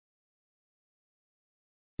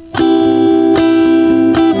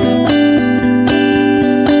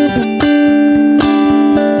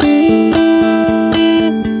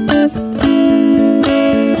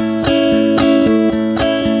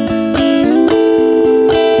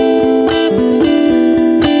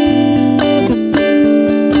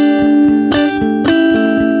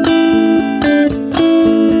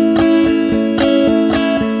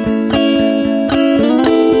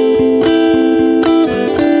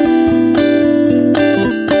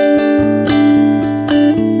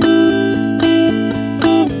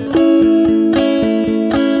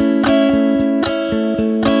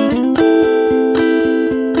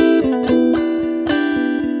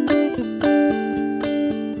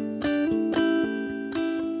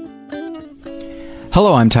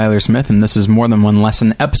Hello, I'm Tyler Smith, and this is More Than One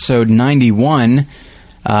Lesson, episode 91.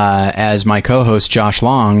 As my co-host, Josh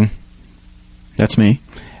Long... That's me.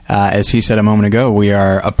 As he said a moment ago, we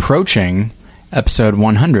are approaching episode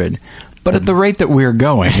 100. But at the rate that we're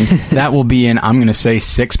going, that will be in, I'm going to say,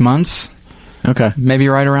 6 months. Okay. Maybe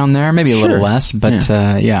right around there. Maybe a little less. But,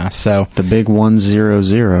 yeah, so... The big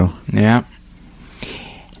 100. Yeah.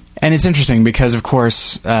 And it's interesting because, of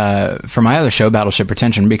course, for my other show, Battleship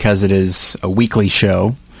Retention, because it is a weekly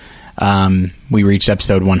show, we reached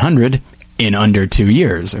episode 100 in under 2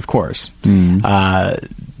 years, of course. More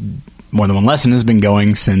Than One Lesson has been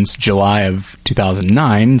going since July of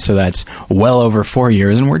 2009, so that's well over 4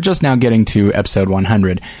 years, and we're just now getting to episode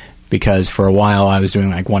 100, because for a while I was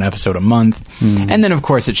doing like one episode a month. And then, of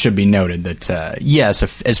course, it should be noted that, yes,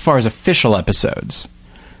 as far as official episodes...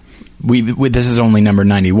 this is only number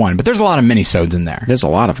 91, but there's a lot of minisodes in there. There's a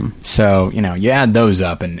lot of them. So, you add those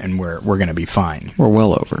up and we're going to be fine. We're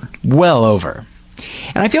well over. Well over.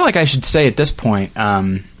 And I feel like I should say at this point,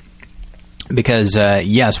 because,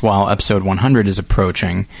 yes, while episode 100 is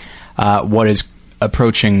approaching, what is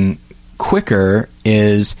approaching quicker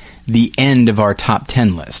is the end of our top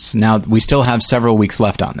 10 lists. Now, we still have several weeks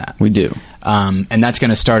left on that. We do. And that's going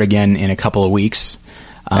to start again in a couple of weeks.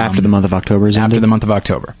 After the month of October is ended? After the month of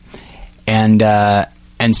October. And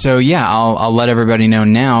so, yeah, I'll let everybody know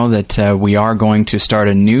now that we are going to start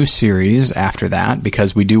a new series after that,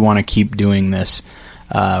 because we do want to keep doing this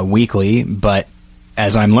weekly. But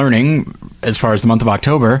as I'm learning, as far as the month of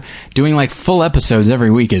October, doing like full episodes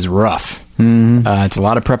every week is rough. It's a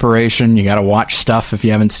lot of preparation. You got to watch stuff if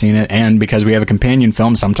you haven't seen it. And because we have a companion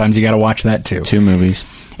film, sometimes you got to watch that too. 2 movies.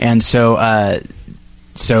 And so as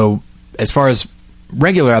far as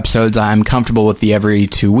regular episodes, I'm comfortable with the every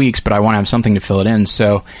 2 weeks, but I want to have something to fill it in.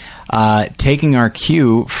 So, taking our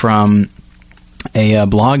cue from a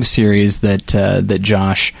blog series that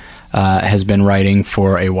Josh has been writing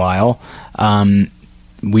for a while,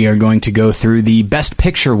 we are going to go through the Best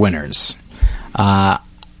Picture winners.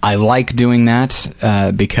 I like doing that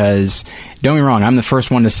because, don't get me wrong, I'm the first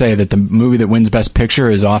one to say that the movie that wins Best Picture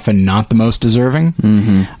is often not the most deserving.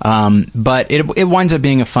 But it winds up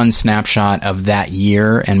being a fun snapshot of that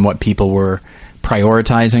year and what people were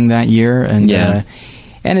prioritizing that year. And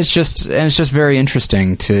it's just very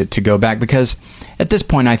interesting to go back, because at this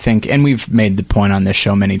point, I think, and we've made the point on this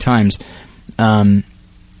show many times, at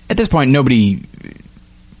this point, nobody...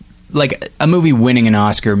 Like, a movie winning an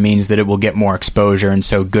Oscar means that it will get more exposure, and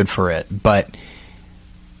so good for it. But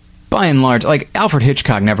by and large, like, Alfred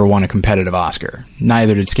Hitchcock never won a competitive Oscar.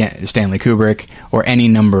 Neither did Stanley Kubrick or any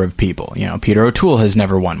number of people. Peter O'Toole has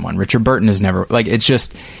never won one. Richard Burton has never... Like, it's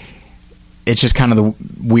just kind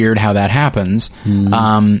of weird how that happens.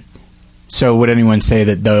 So would anyone say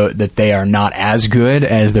that they are not as good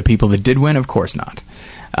as the people that did win? Of course not.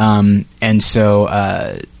 And so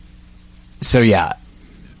yeah...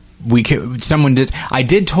 I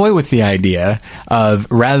did toy with the idea of,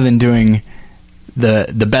 rather than doing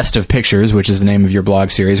the best of pictures, which is the name of your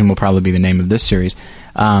blog series and will probably be the name of this series,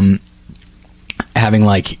 having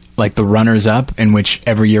like the runners up, in which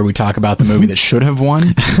every year we talk about the movie that should have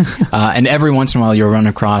won, and every once in a while you'll run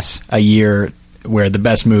across a year where the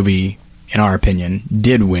best movie, in our opinion,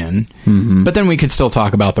 did win. But then we could still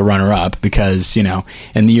talk about the runner-up, because, in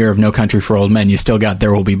the year of No Country for Old Men, you still got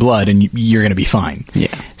There Will Be Blood, and you're going to be fine.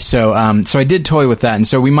 Yeah. So I did toy with that, and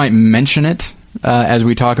so we might mention it as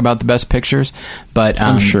we talk about the best pictures. But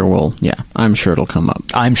I'm sure it'll come up. I'm sure it will come up.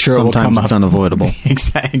 Sometimes it's unavoidable.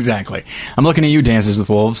 Exactly. I'm looking at you, Dances with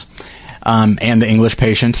Wolves, and The English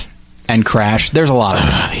Patient, and Crash. There's a lot of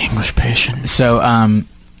them. The English Patient. So,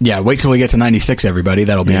 yeah, wait till we get to 96, everybody.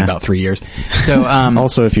 That'll be in about 3 years. So,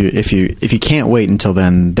 also, if you can't wait until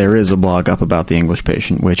then, there is a blog up about The English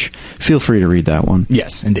Patient, which feel free to read that one.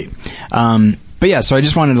 Yes, indeed. But yeah, so I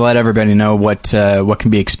just wanted to let everybody know what can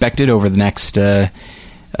be expected over the next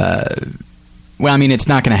Well, I mean, it's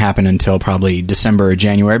not going to happen until probably December or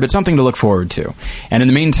January, but something to look forward to. And in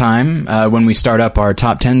the meantime, when we start up our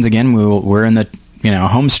top 10s again, we're in the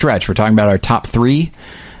home stretch. We're talking about our top 3.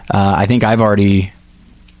 I think I've already...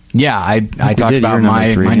 Yeah, I talked about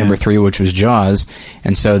my number 3, which was Jaws.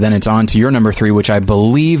 And so then it's on to your number 3, which I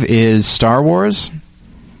believe is Star Wars.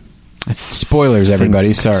 Spoilers,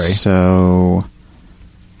 everybody. Sorry. So...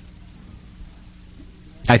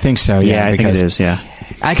 I think so, yeah. I think it is, yeah.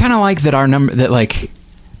 I kind of like that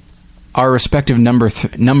our respective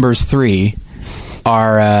numbers 3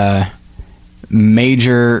 are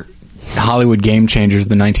major Hollywood game changers of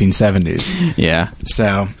the 1970s. Yeah.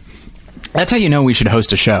 So that's how you know we should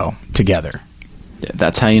host a show together.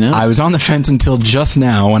 That's how you know? I was on the fence until just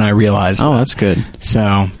now when I realized that's good.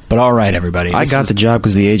 So, but all right, everybody. I got the job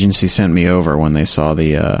because the agency sent me over when they saw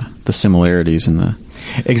the similarities in the...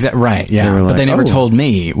 Right, yeah. But they never told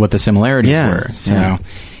me what the similarities were. So,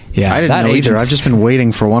 yeah. I didn't know either. I've just been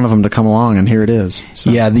waiting for one of them to come along, and here it is. So.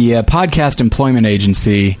 Yeah, the podcast employment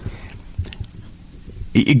agency,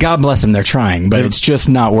 God bless them, they're trying, but it's just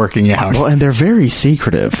not working out. Well, and they're very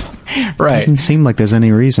secretive. Right. It doesn't seem like there's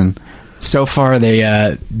any reason. So far,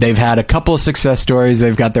 they've had a couple of success stories.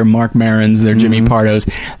 They've got their Mark Marons, their Jimmy Pardos.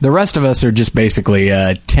 The rest of us are just basically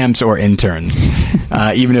temps or interns,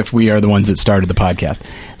 even if we are the ones that started the podcast.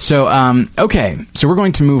 So, okay. So we're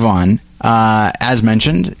going to move on. As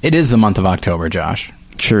mentioned, it is the month of October, Josh.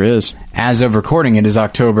 Sure is. As of recording, it is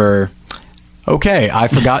October... Okay, I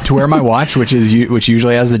forgot to wear my watch, which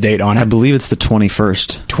usually has the date on it. I believe it's the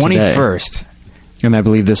 21st. 21st. Today. And I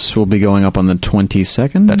believe this will be going up on the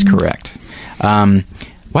 22nd? That's correct.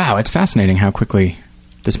 Wow, it's fascinating how quickly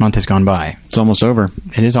this month has gone by. It's almost over.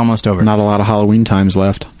 It is almost over. Not a lot of Halloween times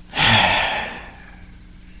left.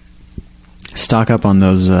 Stock up on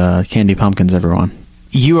those candy pumpkins, everyone.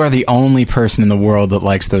 You are the only person in the world that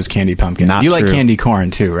likes those candy pumpkins. Not you true. Like candy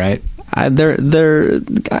corn, too, right? I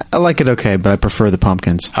like it okay, but I prefer the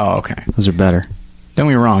pumpkins. Oh, okay. Those are better. Don't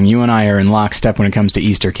get me wrong, you and I are in lockstep when it comes to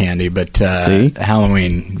Easter candy, but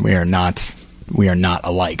Halloween, we are not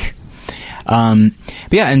alike. But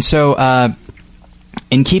yeah, and so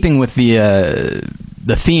in keeping with the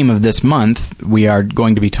theme of this month, we are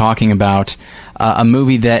going to be talking about a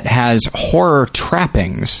movie that has horror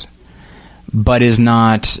trappings, but is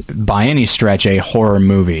not by any stretch a horror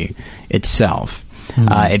movie itself.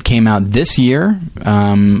 It came out this year.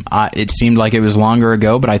 It seemed like it was longer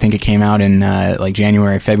ago, but I think it came out in like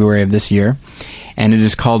January, February of this year. And it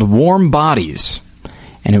is called Warm Bodies.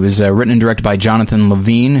 And it was written and directed by Jonathan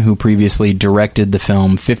Levine, who previously directed the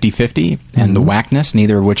film 50/50 and The Whackness,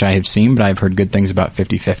 neither of which I have seen, but I've heard good things about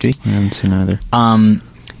 50/50. I haven't seen either.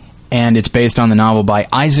 And it's based on the novel by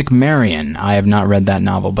Isaac Marion. I have not read that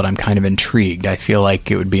novel, but I'm kind of intrigued. I feel like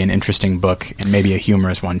it would be an interesting book and maybe a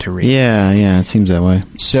humorous one to read. Yeah, it seems that way.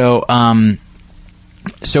 So,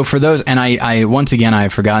 so for those, and I once again,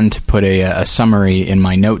 I've forgotten to put a summary in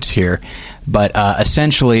my notes here, but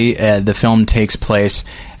essentially the film takes place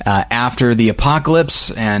after the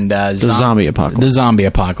apocalypse and the zombie apocalypse. The zombie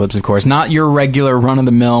apocalypse, of course. Not your regular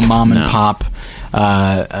run-of-the-mill mom and pop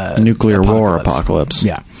nuclear war apocalypse.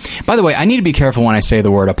 Yeah. By the way, I need to be careful when I say the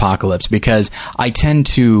word apocalypse because I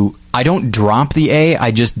don't drop the A, I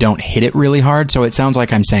just don't hit it really hard, so it sounds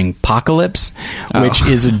like I'm saying apocalypse, which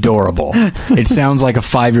is adorable. It sounds like a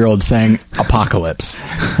 5-year-old saying apocalypse.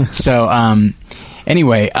 So,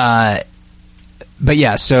 anyway, but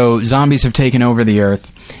yeah, so zombies have taken over the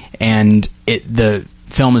earth, and the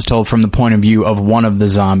film is told from the point of view of one of the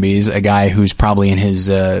zombies, a guy who's probably in his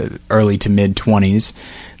early to mid-20s,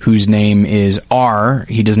 whose name is R.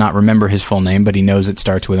 He does not remember his full name, but he knows it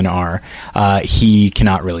starts with an R. He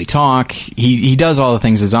cannot really talk. He does all the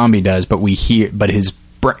things a zombie does, but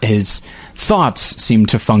his thoughts seem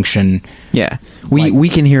to function. Yeah, we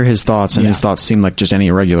can hear his thoughts, and his thoughts seem like just any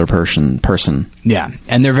regular person. Yeah,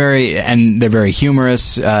 and they're very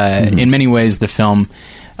humorous. In many ways, the film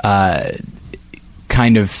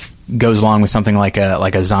kind of goes along with something like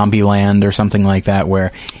a Zombie Land or something like that,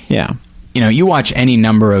 where you watch any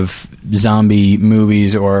number of zombie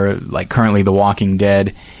movies or like currently The Walking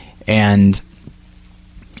Dead, and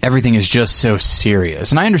everything is just so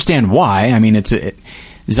serious. And I understand why. I mean,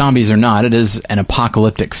 zombies or not, it is an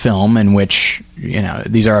apocalyptic film in which,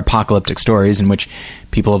 these are apocalyptic stories in which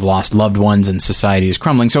people have lost loved ones and society is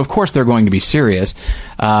crumbling. So, of course, they're going to be serious.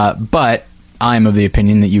 But I'm of the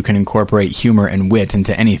opinion that you can incorporate humor and wit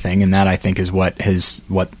into anything, and that, I think, is what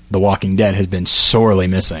The Walking Dead has been sorely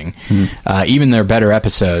missing. Even their better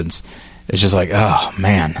episodes, it's just like, oh,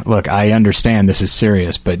 man, look, I understand this is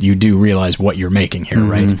serious, but you do realize what you're making here,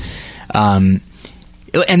 right?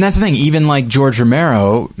 And that's the thing. Even like George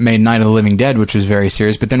Romero made Night of the Living Dead, which was very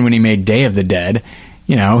serious. But then when he made Day of the Dead,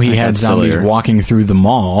 he had zombies walking through the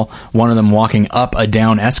mall. One of them walking up a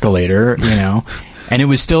down escalator. And it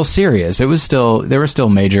was still serious. There were still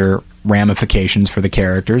major ramifications for the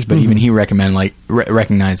characters. But even he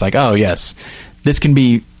recognized like, oh yes, this can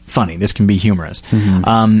be funny. This can be humorous.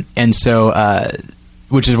 And so.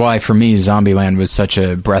 Which is why, for me, Zombieland was such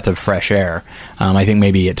a breath of fresh air. I think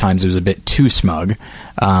maybe at times it was a bit too smug.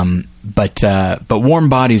 But Warm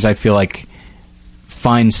Bodies, I feel like,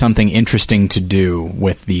 finds something interesting to do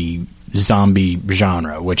with the zombie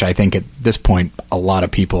genre, which I think at this point a lot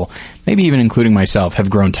of people, maybe even including myself, have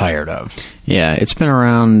grown tired of. Yeah, it's been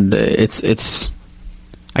around. It's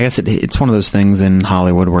I guess it's one of those things in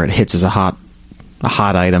Hollywood where it hits as a hot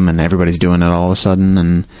item, and everybody's doing it all of a sudden,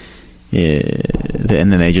 and then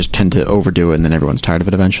they just tend to overdo it, and then everyone's tired of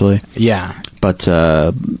it eventually. Yeah, but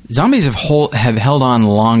zombies have held on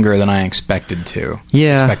longer than I expected to.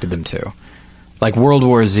 Yeah, expected them to. Like World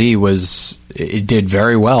War Z it did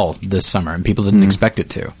very well this summer, and people didn't expect it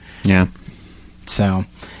to. Yeah. So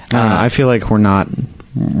I feel like we're not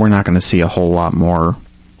going to see a whole lot more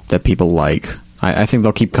that people like. I think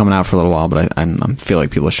they'll keep coming out for a little while, but I feel like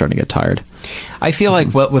people are starting to get tired. I feel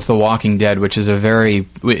like with The Walking Dead, which is a very,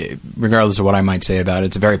 regardless of what I might say about it,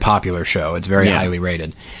 it's a very popular show. It's very highly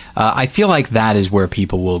rated. I feel like that is where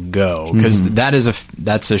people will go, because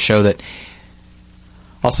that's a show that,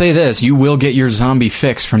 I'll say this, you will get your zombie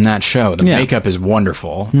fix from that show. The makeup is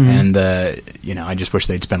wonderful, and I just wish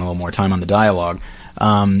they'd spend a little more time on the dialogue.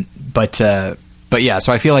 But yeah,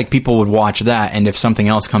 so I feel like people would watch that, and if something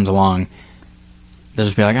else comes along, they'll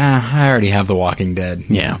just be like, I already have The Walking Dead.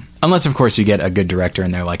 Yeah. Unless, of course, you get a good director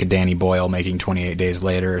in there, like a Danny Boyle making 28 Days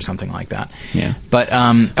Later or something like that. Yeah. But,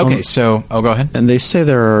 okay, so... Oh, go ahead. And they say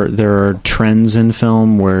there are trends in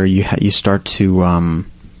film where you start to...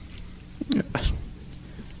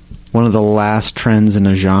 one of the last trends in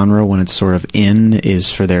a genre when it's sort of in is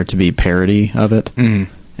for there to be parody of it.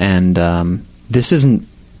 Mm-hmm. And this isn't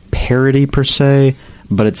parody per se,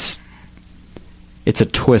 but it's a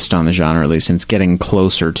twist on the genre, at least, and it's getting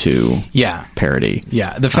closer to parody.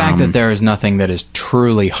 Yeah, the fact that there is nothing that is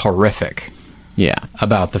truly horrific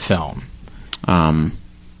about the film. Well,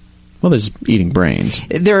 there's eating brains.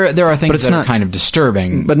 There are things that are kind of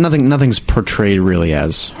disturbing. But nothing's portrayed really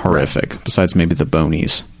as horrific, besides maybe the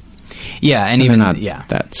bonies. Yeah, and even not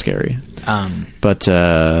that scary. But what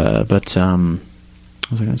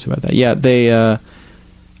was I going to say about that? Yeah, they...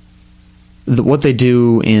 what they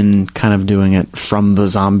do in kind of doing it from the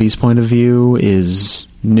zombies' point of view is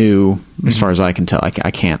new, as far as I can tell.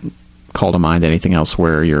 I can't call to mind anything else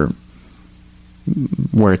where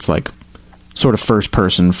it's like sort of first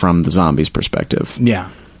person from the zombies' perspective. Yeah.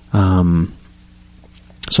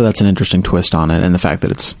 So that's an interesting twist on it, and the fact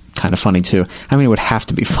that it's kind of funny too. I mean, it would have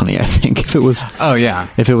to be funny, I think, if it was. Oh yeah.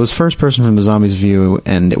 If it was first person from the zombies' view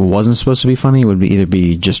and it wasn't supposed to be funny, it would either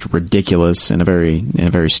be just ridiculous in a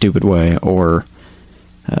very stupid way, or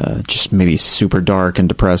just maybe super dark and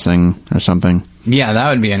depressing or something. Yeah, that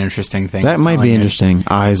would be an interesting thing. That might be interesting.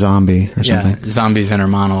 iZombie or something. Yeah, zombies inner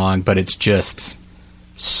monologue, but it's just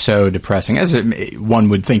so depressing, as one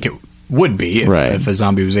would think it would be if a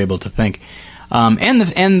zombie was able to think. And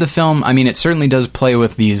the film, I mean, it certainly does play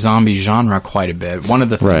with the zombie genre quite a bit. One of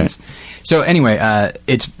the things. Right. So anyway,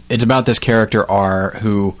 it's about this character R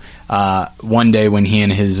who one day when he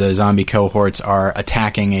and his zombie cohorts are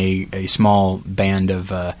attacking a small band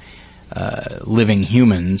of living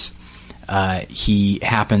humans, he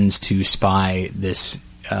happens to spy this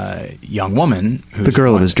young woman, the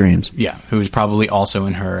girl of his dreams. Yeah, who is probably also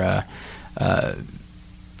in her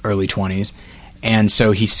early 20s, and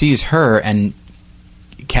so he sees her and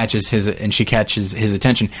she catches his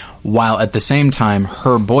attention, while at the same time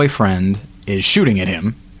her boyfriend is shooting at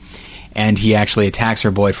him, and he actually attacks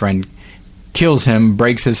her boyfriend, kills him,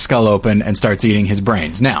 breaks his skull open, and starts eating his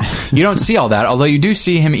brains. Now, you don't see all that, although you do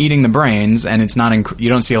see him eating the brains, and it's not you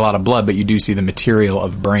don't see a lot of blood, but you do see the material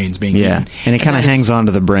of brains being eaten. And it kind of hangs on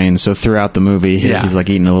to the brains, so throughout the movie, he's like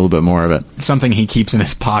eating a little bit more of it. Something he keeps in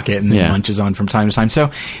his pocket and then munches on from time to time.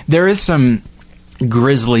 So there is some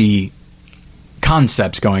grisly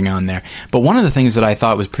concepts going on there. But one of the things that I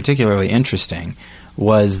thought was particularly interesting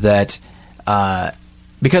was that,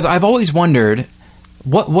 because I've always wondered,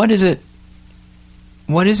 what is it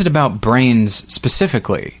about brains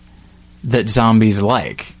specifically that zombies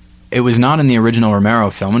like? It was not in the original Romero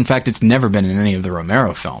film. In fact, it's never been in any of the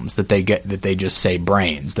Romero films that they just say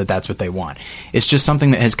brains, that's what they want. It's just something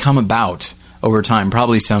that has come about over time,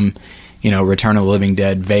 probably some, Return of the Living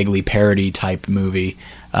Dead vaguely parody type movie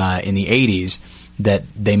in the 80s. that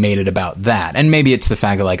they made it about that. And maybe it's the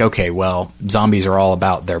fact that, like, okay, well, zombies are all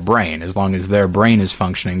about their brain. As long as their brain is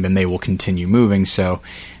functioning, then they will continue moving. So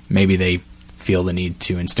maybe they feel the need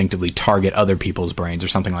to instinctively target other people's brains or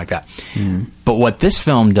something like that. But what this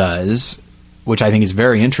film does, which I think is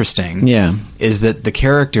very interesting, is that the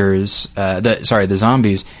characters, the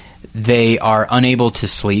zombies, they are unable to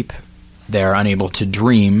sleep. They are unable to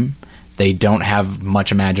dream. They don't have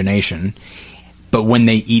much imagination. But when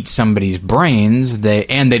they eat somebody's brains, they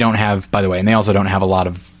don't have, by the way, and they also don't have a lot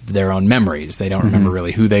of their own memories. They don't remember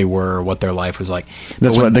really who they were or what their life was like.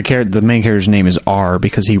 That's what the main character's name is R,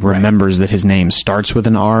 because he remembers that his name starts with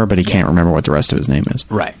an R, but he can't remember what the rest of his name is.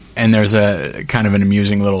 Right. And there's a kind of an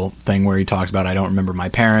amusing little thing where he talks about, I don't remember my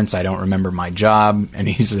parents, I don't remember my job, and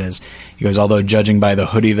he goes, although judging by the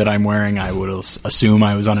hoodie that I'm wearing, I would assume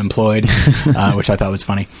I was unemployed, which I thought was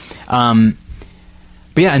funny.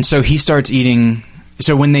 But yeah, and so he starts eating.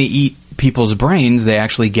 So when they eat people's brains, they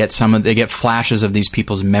actually get they get flashes of these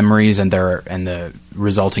people's memories and the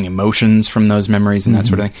resulting emotions from those memories and that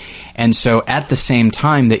sort of thing. And so at the same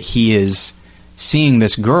time that he is seeing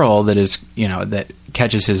this girl that is, that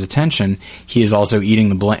catches his attention, he is also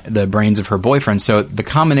eating the brains of her boyfriend. So the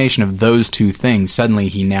combination of those two things, suddenly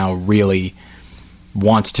he now really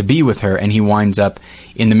wants to be with her, and he winds up,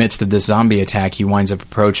 in the midst of this zombie attack, he winds up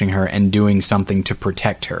approaching her and doing something to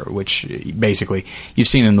protect her, which basically, you've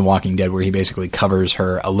seen in The Walking Dead, where he basically covers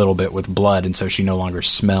her a little bit with blood, and so she no longer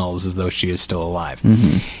smells as though she is still alive.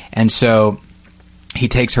 And so he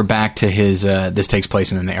takes her back to his, this takes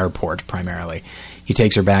place in an airport, primarily. He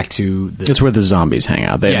takes her back to it's where the zombies hang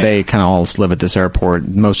out. They kind of all live at this airport.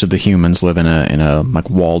 Most of the humans live in a like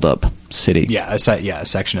walled up city. A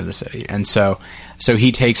section of the city. And so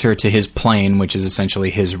he takes her to his plane, which is essentially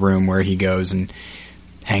his room, where he goes and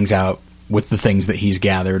hangs out with the things that he's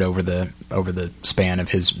gathered over the span of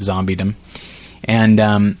his zombiedom.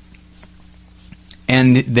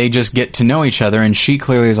 And they just get to know each other, and she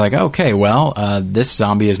clearly is like, okay, well, this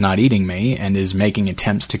zombie is not eating me and is making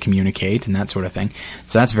attempts to communicate and that sort of thing.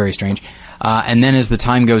 So that's very strange. And then as the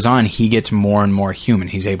time goes on, he gets more and more human.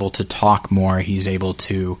 He's able to talk more. He's able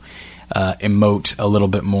to emote a little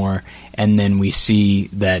bit more. And then we see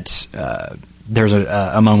that there's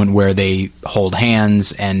a moment where they hold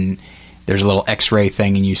hands, and there's a little X-ray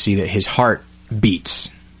thing, and you see that his heart beats,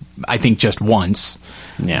 I think, just once.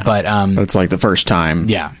 Yeah, but it's like the first time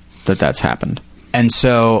that's happened. And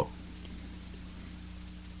so,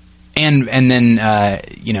 and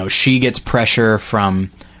then she gets pressure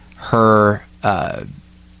from her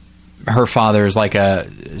father's, like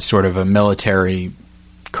a sort of a military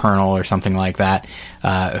colonel or something like that,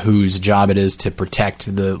 whose job it is to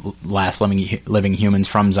protect the last living humans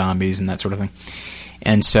from zombies and that sort of thing.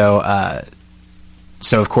 And so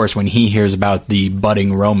of course, when he hears about the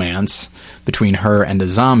budding romance between her and a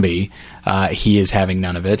zombie, he is having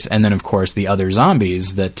none of it. And then, of course, the other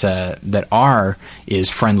zombies that R is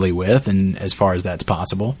friendly with, and as far as that's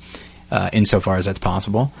possible, insofar as that's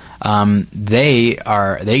possible, they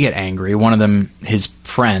get angry. One of them, his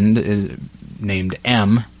friend, is named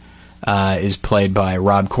M, is played by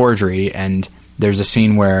Rob Corddry, and there's a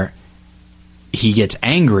scene where he gets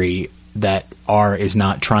angry that R is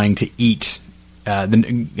not trying to eat.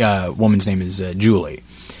 The woman's name is Julie,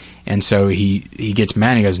 and so he gets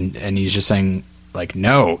mad. And he goes, and he's just saying, like,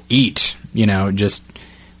 no, eat, just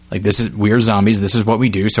like, we're zombies. This is what we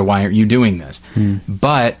do. So why aren't you doing this?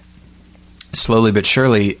 But slowly but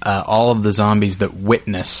surely, all of the zombies that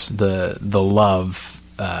witness the love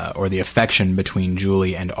or the affection between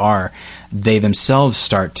Julie and R, they themselves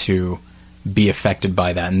start to be affected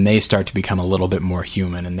by that, and they start to become a little bit more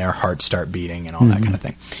human, and their hearts start beating and all that kind of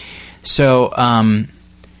thing. So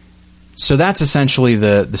that's essentially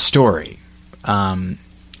the story, and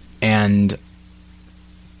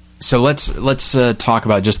so let's talk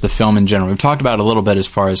about just the film in general. We've talked about it a little bit as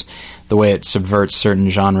far as the way it subverts certain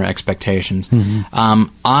genre expectations.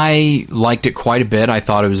 I liked it quite a bit. I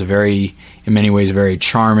thought it was in many ways, a very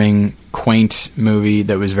charming, quaint movie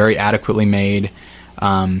that was very adequately made.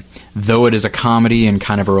 Though it is a comedy and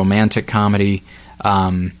kind of a romantic comedy,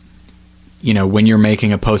 when you're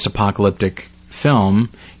making a post-apocalyptic film,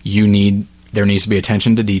 there needs to be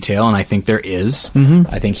attention to detail, and I think there is.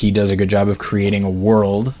 I think he does a good job of creating a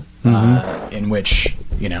world in which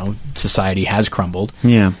society has crumbled.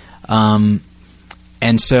 Yeah.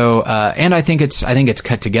 And so, and I think it's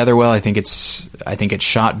cut together well. I think it's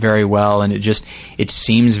shot very well, and it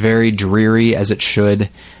seems very dreary, as it should.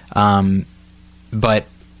 But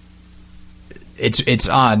it's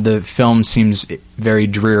odd. The film seems very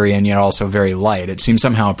dreary and yet also very light. It seems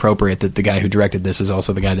somehow appropriate that the guy who directed this is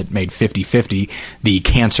also the guy that made 50-50, the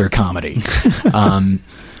cancer comedy.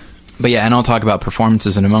 But yeah, and I'll talk about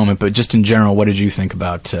performances in a moment, but just in general, what did you think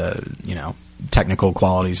about, technical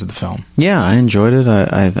qualities of the film? Yeah, I enjoyed it.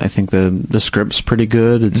 I think the script's pretty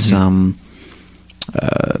good. It's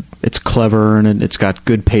it's clever, and it's got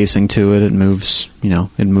good pacing to it. It moves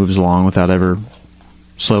along without ever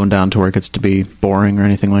slowing down to where it gets to be boring or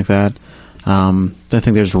anything like that. I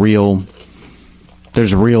think there's real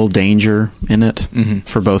danger in it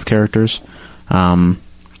for both characters.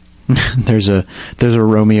 There's a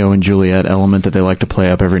Romeo and Juliet element that they like to play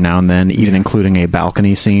up every now and then, even including a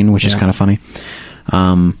balcony scene, which is kind of funny.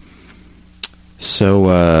 So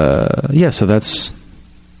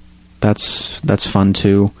that's fun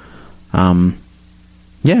too.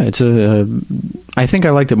 It's I think I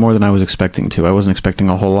liked it more than I was expecting to. I wasn't expecting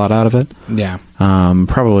a whole lot out of it. Yeah.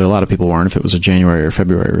 Probably a lot of people weren't if it was a January or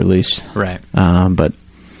February release. Right. But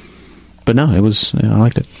no, it was. I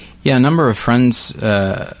liked it. Yeah, a number of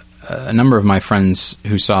my friends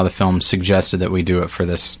who saw the film suggested that we do it for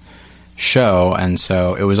this show, and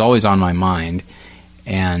so it was always on my mind.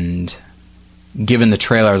 And given the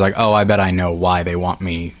trailer, I was like, "Oh, I bet I know why they want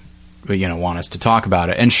us to talk about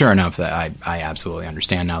it." And sure enough, that I absolutely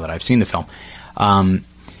understand now that I've seen the film.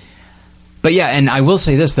 But yeah, and I will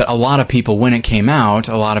say this, that a lot of people, when it came out,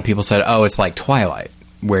 a lot of people said, "Oh, it's like Twilight,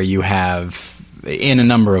 where you have." In a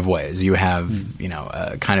number of ways, you have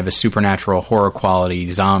kind of a supernatural horror quality,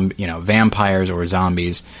 vampires or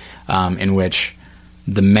zombies, in which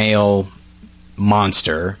the male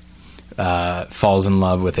monster falls in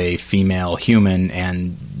love with a female human,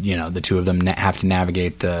 and the two of them have to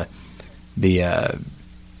navigate the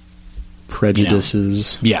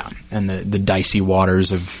prejudices, and the dicey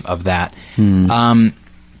waters of that, and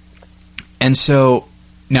so.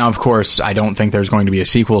 Now, of course, I don't think there's going to be a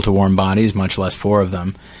sequel to Warm Bodies, much less 4 of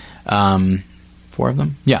them. 4 of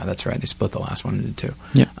them? Yeah, that's right. They split the last one into 2.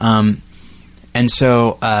 Yeah. And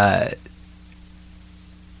so,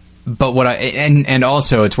 but what and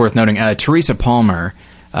also it's worth noting, Teresa Palmer,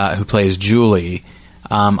 who plays Julie,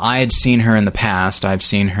 I had seen her in the past. I've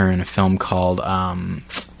seen her in a film called, I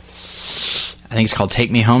think it's called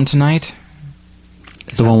Take Me Home Tonight.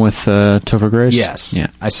 One with Topher Grace? Yes. Yeah.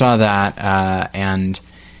 I saw that, and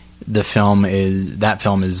that film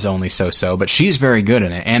is only so, but she's very good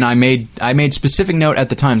in it. And I made specific note at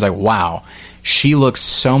the time, like, wow, she looks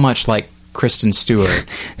so much like Kristen Stewart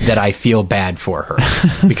that I feel bad for her,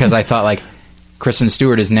 because I thought, like, Kristen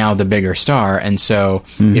Stewart is now the bigger star, and so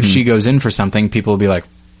if she goes in for something, people will be like,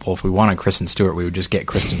 well, if we wanted Kristen Stewart, we would just get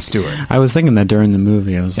Kristen Stewart. I was thinking that during the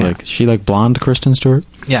movie. I was like, is she like blonde Kristen Stewart?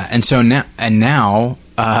 Yeah, and so now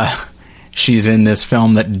she's in this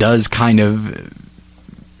film that does kind of,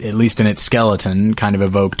 at least in its skeleton, kind of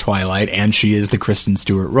evoke Twilight, and she is the Kristen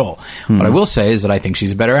Stewart role. What I will say is that I think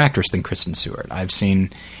she's a better actress than Kristen Stewart. I've seen,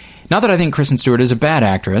 not that I think Kristen Stewart is a bad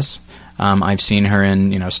actress. I've seen her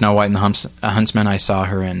in Snow White and the Huntsman. I saw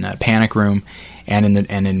her in Panic Room, and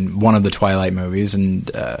in one of the Twilight movies, and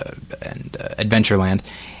Adventureland.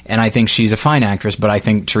 And I think she's a fine actress, but I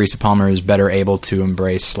think Teresa Palmer is better able to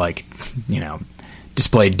embrace,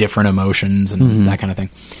 display different emotions and that kind of thing.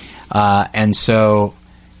 And so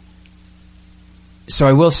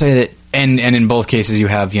I will say that, and in both cases you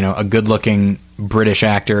have, a good-looking British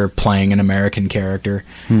actor playing an American character.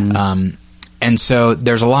 And so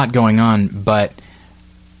there's a lot going on, but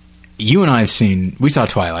you and I we saw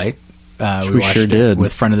Twilight. We watched sure did.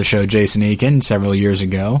 With friend of the show, Jason Eakin, several years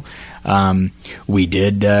ago. We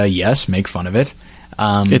did, make fun of it.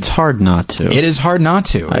 It's hard not to. It is hard not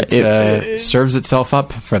to. It serves itself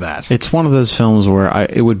up for that. It's one of those films where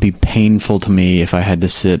it would be painful to me if I had to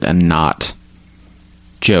sit and not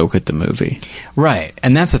joke at the movie. Right.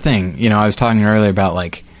 And that's the thing. I was talking earlier about,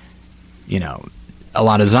 a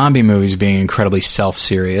lot of zombie movies being incredibly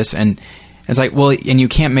self-serious, and it's like, well, and you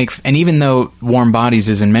can't and even though Warm Bodies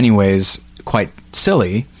is in many ways quite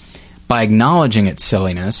silly, by acknowledging its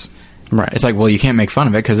silliness, right, it's like, well, you can't make fun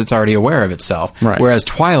of it because it's already aware of itself. Right. Whereas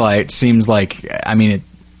Twilight seems like,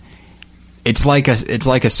 it's like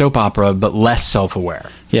a soap opera, but less self-aware.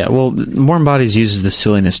 Yeah, well, Warm Bodies uses the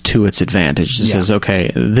silliness to its advantage. It says,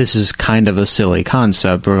 okay, this is kind of a silly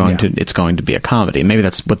concept. It's going to be a comedy. Maybe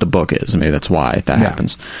that's what the book is. Maybe that's why that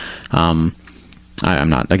happens. I'm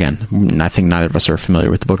not, again, I think neither of us are familiar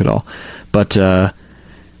with the book at all. But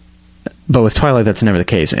with Twilight, that's never the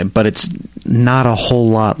case. But it's not a whole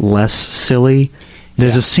lot less silly.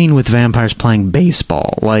 There's a scene with vampires playing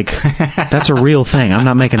baseball. Like, that's a real thing. I'm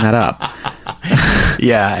not making that up.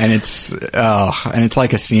 Yeah, and it's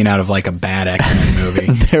like a scene out of like a bad X-Men movie.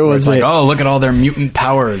 There was like, oh, look at all their mutant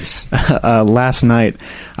powers. Last night,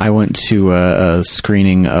 I went to a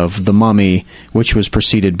screening of The Mummy, which was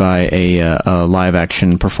preceded by a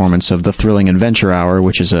live-action performance of The Thrilling Adventure Hour,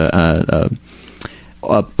 which is a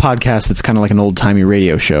podcast that's kind of like an old-timey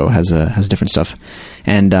radio show, has different stuff.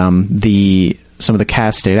 And some of the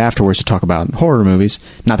cast stayed afterwards to talk about horror movies.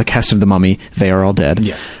 Not the cast of The Mummy; they are all dead.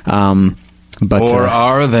 Yeah. But or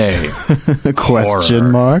are they? Question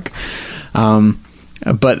mark.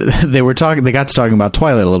 But they got to talking about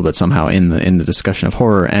Twilight a little bit somehow in the discussion of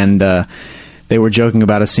horror, and they were joking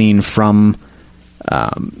about a scene from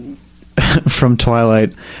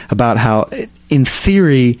Twilight about how, in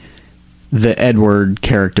theory, the Edward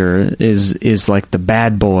character is like the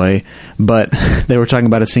bad boy, but they were talking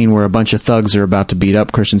about a scene where a bunch of thugs are about to beat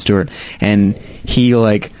up Kristen Stewart, and he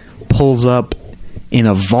like pulls up in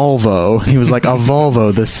a Volvo. He was like, a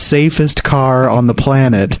Volvo, the safest car on the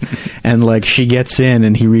planet, and like she gets in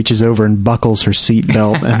and he reaches over and buckles her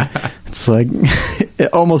seatbelt, and it's like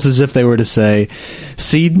almost as if they were to say,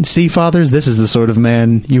 see fathers, this is the sort of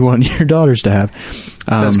man you want your daughters to have. It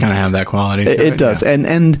does kind of have that quality. It does. Yeah.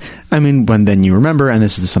 And I mean, when then you remember, and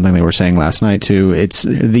this is something they were saying last night too, it's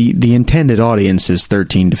the intended audience is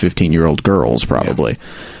 13 to 15-year-old girls probably.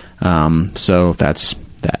 Yeah. So that's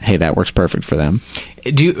that. Hey, that works perfect for them.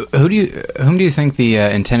 Whom do you think the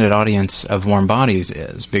intended audience of Warm Bodies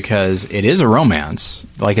is? Because it is a romance.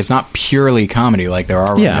 Like, it's not purely comedy. Like, there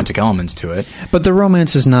are romantic elements to it. But the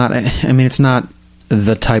romance is not, I mean, it's not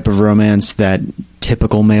the type of romance that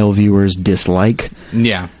typical male viewers dislike.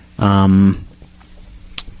 Yeah.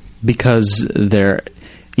 Because they're,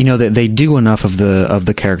 they do enough of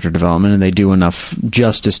the character development, and they do enough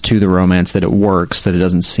justice to the romance that it works, that it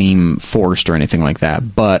doesn't seem forced or anything like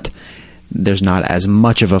that. But there's not as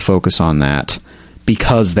much of a focus on that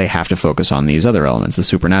because they have to focus on these other elements, the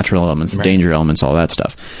supernatural elements, the danger elements, all that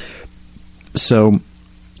stuff. So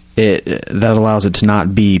that allows it to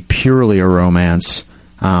not be purely a romance.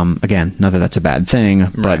 Again, not that that's a bad thing,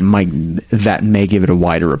 but that may give it a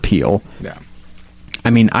wider appeal. Yeah.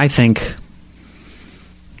 I mean, I think,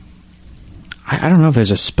 I don't know if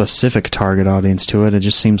there's a specific target audience to it. It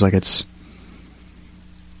just seems like it's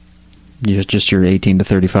just your 18 to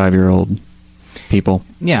 35-year-old people.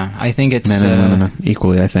 Yeah, I think it's men and women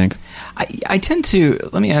equally, I think. I tend to,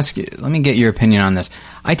 let me get your opinion on this.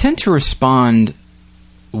 I tend to respond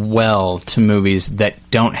well to movies that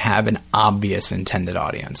don't have an obvious intended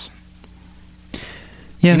audience.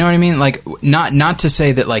 Yeah. You know what I mean? Like, not to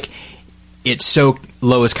say that like it's so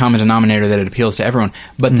lowest common denominator that it appeals to everyone,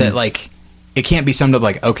 but that like it can't be summed up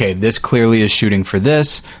like, okay, this clearly is shooting for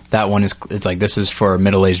this. That one is, it's like, this is for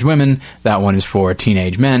middle-aged women. That one is for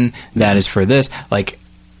teenage men. That is for this. Like,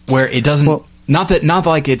 where it doesn't, not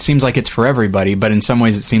like it seems like it's for everybody, but in some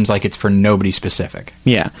ways it seems like it's for nobody specific.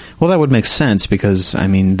 Yeah. Well, that would make sense because, I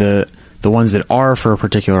mean, the ones that are for a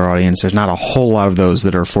particular audience, there's not a whole lot of those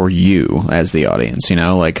that are for you as the audience,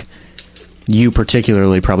 like, you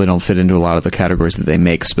particularly probably don't fit into a lot of the categories that they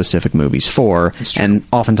make specific movies for. And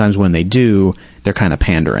oftentimes when they do, they're kind of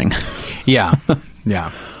pandering. Yeah.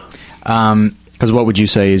 Yeah. Because what would you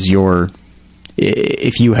say is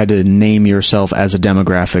if you had to name yourself as a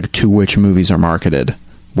demographic to which movies are marketed,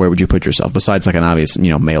 where would you put yourself? Besides like an obvious,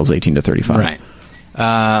 males 18 to 35. Right.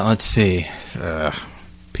 Let's see.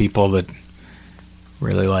 People that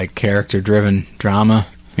really like character-driven drama.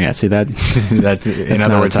 Yeah, see that? That in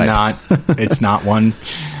other words, it's not one.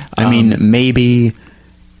 I mean, maybe.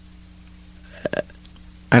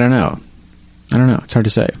 I don't know. It's hard to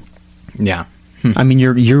say. Yeah. I mean,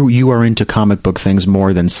 you are into comic book things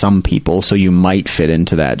more than some people, so you might fit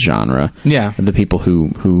into that genre. Yeah. The people who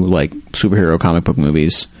like superhero comic book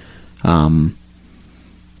movies, that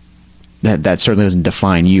certainly doesn't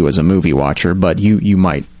define you as a movie watcher, but you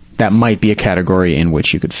might. That might be a category in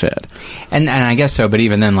which you could fit. And I guess so, but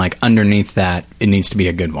even then, like, underneath that, it needs to be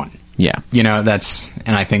a good one. Yeah. And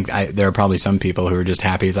I think there are probably some people who are just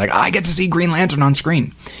happy. It's like, I get to see Green Lantern on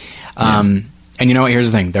screen. And you know what?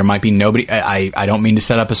 Here's the thing. There might be nobody... I don't mean to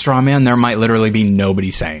set up a straw man. There might literally be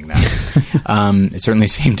nobody saying that. It certainly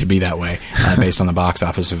seemed to be that way based on the box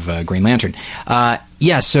office of Green Lantern.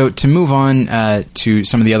 So to move on to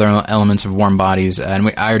some of the other elements of Warm Bodies, and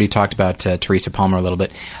I already talked about Teresa Palmer a little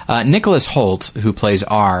bit. Nicholas Hoult, who plays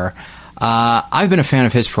R, I've been a fan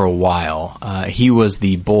of his for a while. He was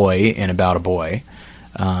the boy in About a Boy.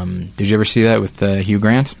 Did you ever see that with Hugh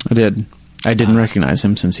Grant? I did. I didn't recognize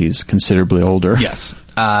him since he's considerably older. Yes.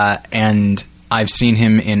 And I've seen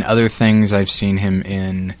him in other things. I've seen him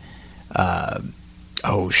in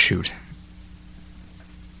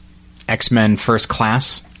X-Men First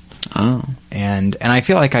Class. Oh. And I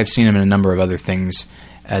feel like I've seen him in a number of other things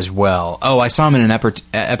as well. Oh, I saw him in an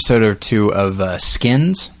episode or two of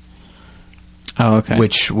Skins. Oh, okay.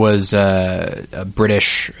 Which was a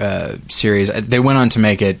British series. They went on to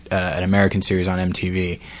make it an American series on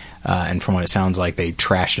MTV, and from what it sounds like, they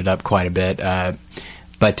trashed it up quite a bit.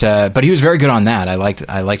 But he was very good on that. I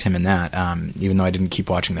liked him in that, even though I didn't keep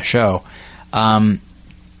watching the show. And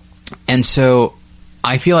so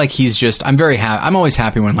I feel like he's just. I'm very happy. I'm always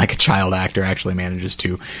happy when like a child actor actually manages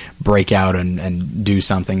to break out and do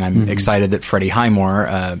something. I'm excited that Freddie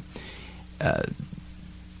Highmore,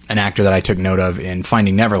 an actor that I took note of in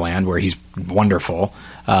Finding Neverland, where he's wonderful,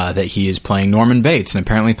 that he is playing Norman Bates, and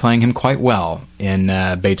apparently playing him quite well in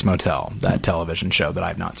Bates Motel, that television show that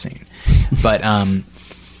I've not seen. But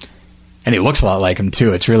and he looks a lot like him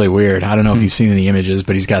too. It's really weird. I don't know if you've seen any images,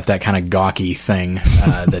 but he's got that kind of gawky thing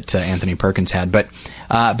that Anthony Perkins had. But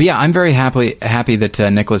yeah, I'm very happy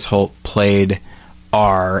that Nicholas Hoult played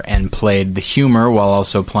R and played the humor while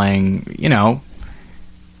also playing, you know.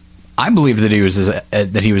 I believe that he was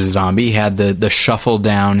a zombie. He had the shuffle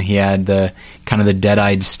down. He had the kind of the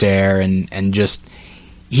dead-eyed stare, and just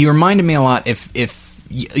he reminded me a lot. If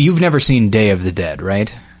you've never seen Day of the Dead,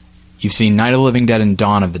 right? You've seen Night of the Living Dead and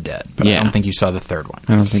Dawn of the Dead, but I don't think you saw the third one.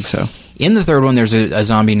 I don't think so. In the third one, there's a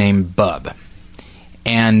zombie named Bub,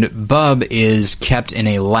 and Bub is kept in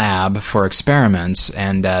a lab for experiments,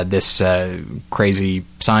 and this crazy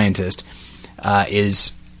scientist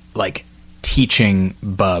is like teaching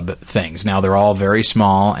Bub things. Now, they're all very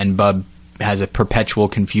small, and Bub has a perpetual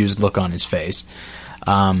confused look on his face.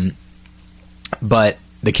 But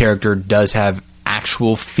the character does have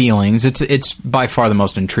actual feelings. It's by far the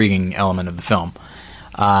most intriguing element of the film.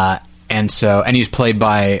 And he's played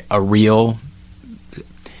by a real...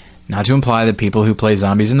 Not to imply that people who play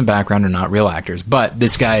zombies in the background are not real actors, but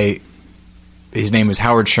this guy, his name was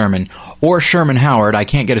Howard Sherman, or Sherman Howard. I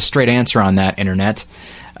can't get a straight answer on that, internet.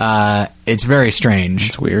 It's very strange.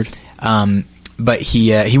 It's weird. But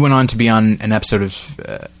he went on to be on an episode of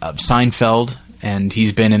Seinfeld, and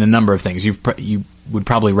he's been in a number of things. You would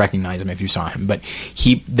probably recognize him if you saw him. But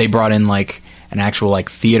they brought in like an actual like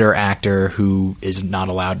theater actor who is not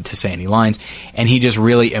allowed to say any lines, and he just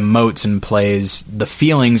really emotes and plays the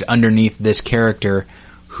feelings underneath this character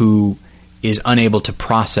who is unable to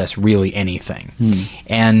process really anything.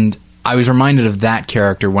 And I was reminded of that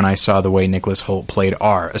character when I saw the way Nicholas Hoult played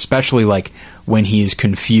R, especially like when he's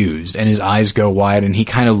confused and his eyes go wide and he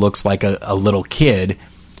kind of looks like a little kid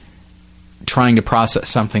trying to process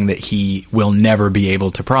something that he will never be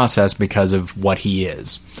able to process because of what he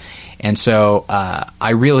is. And so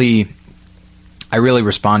I really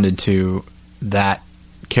responded to that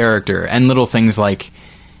character, and little things like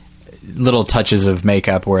little touches of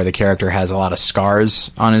makeup where the character has a lot of scars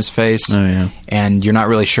on his face, and you're not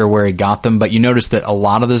really sure where he got them, but you notice that a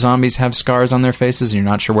lot of the zombies have scars on their faces and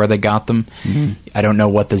you're not sure where they got them. I don't know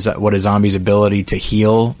what a zombie's ability to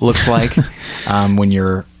heal looks like when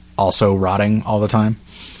you're also rotting all the time,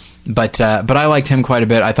 but I liked him quite a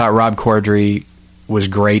bit. I thought Rob Corddry was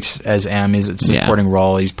great as M. He's a supporting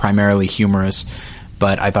role. He's primarily humorous,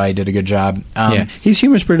 but I thought he did a good job. He's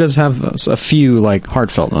humorous, but he does have a few like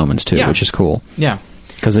heartfelt moments too, which is cool. Yeah,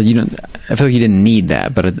 because I feel like you didn't need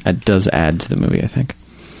that, but it does add to the movie, I think.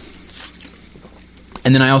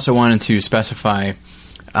 And then I also wanted to specify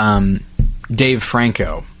Dave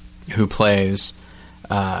Franco, who plays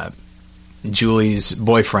Julie's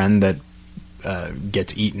boyfriend that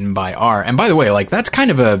gets eaten by R. And by the way, like that's kind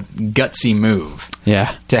of a gutsy move.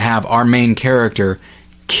 Yeah, to have our main character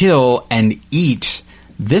kill and eat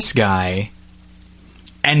this guy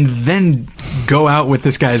and then go out with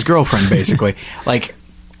this guy's girlfriend, basically. Like,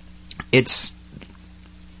 it's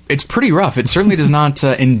pretty rough. It certainly does not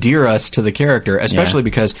endear us to the character, especially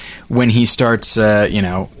because when he starts,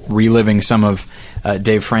 reliving some of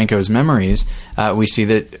Dave Franco's memories, we see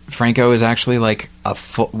that Franco is actually like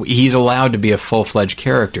he's allowed to be a full-fledged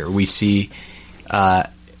character. We see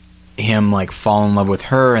him like fall in love with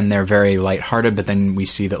her, and they're very lighthearted, but then we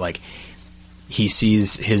see that like he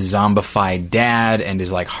sees his zombified dad and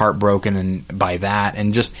is like heartbroken by that,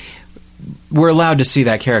 and just we're allowed to see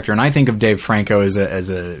that character. And I think of Dave Franco as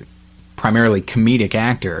a primarily comedic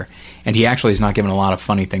actor, and he actually is not given a lot of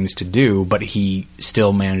funny things to do, but he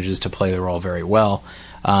still manages to play the role very well.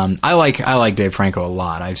 I like Dave Franco a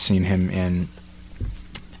lot. I've seen him in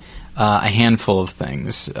a handful of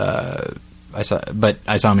things. I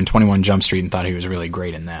saw him in 21 Jump Street and thought he was really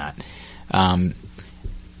great in that. And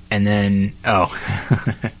then,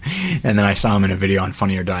 And then I saw him in a video on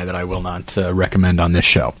Funny or Die that I will not recommend on this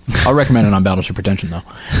show. I'll recommend it on Battleship Pretension, though.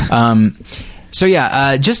 So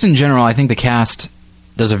yeah, just in general, I think the cast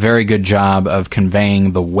does a very good job of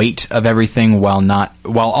conveying the weight of everything while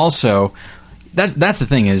also... That's the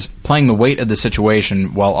thing, is playing the weight of the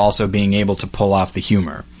situation while also being able to pull off the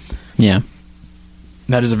humor. Yeah.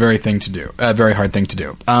 That is a very hard thing to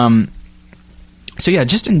do. So yeah,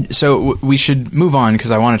 so we should move on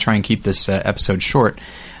because I want to try and keep this episode short.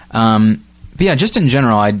 But yeah, just in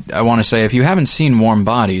general, I want to say, if you haven't seen Warm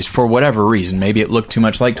Bodies for whatever reason, maybe it looked too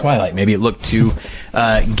much like Twilight, maybe it looked too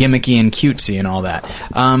gimmicky and cutesy and all that,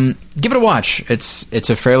 give it a watch. It's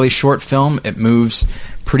a fairly short film. It moves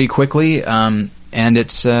pretty quickly, and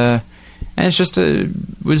it's just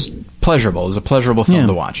was pleasurable. It was a pleasurable film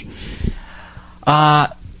to watch.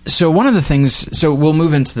 So one of the things, so we'll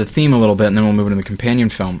move into the theme a little bit, and then we'll move into the companion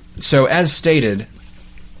film. So as stated,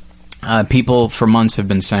 people for months have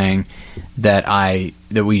been saying that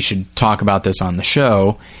we should talk about this on the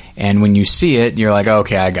show, and when you see it, you're like,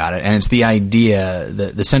 okay, I got it. And it's the idea,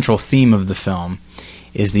 the central theme of the film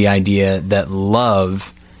is the idea that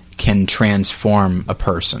love can transform a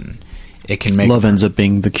person. It can make love ends up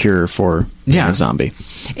being the cure for being a zombie.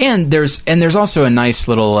 And there's also a nice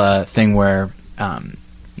little thing where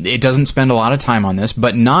it doesn't spend a lot of time on this,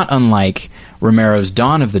 but not unlike Romero's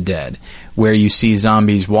Dawn of the Dead, where you see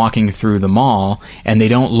zombies walking through the mall and they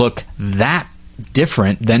don't look that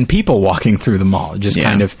different than people walking through the mall, just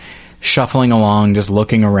kind of shuffling along, just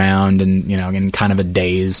looking around and in kind of a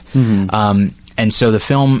daze. Mm-hmm. And so the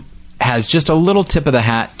film has just a little tip of the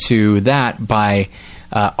hat to that by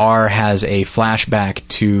R has a flashback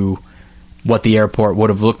to what the airport would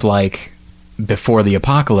have looked like before the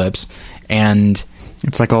apocalypse, and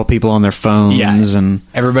it's like all people on their phones and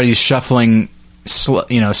everybody's shuffling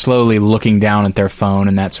slowly looking down at their phone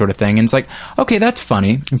and that sort of thing. And it's like, okay, that's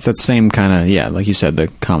funny. It's that same kind of, like you said, the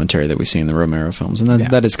commentary that we see in the Romero films, and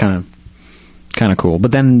that is kind of cool.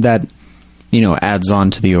 But then that adds on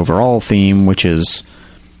to the overall theme, which is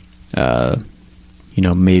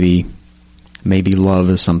maybe love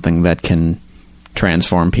is something that can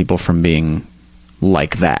transform people from being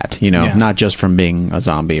like that, not just from being a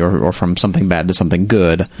zombie or from something bad to something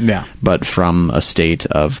good, but from a state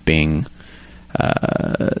of being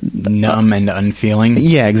numb and unfeeling.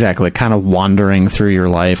 Yeah, exactly. Kind of wandering through your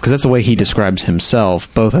life, because that's the way he describes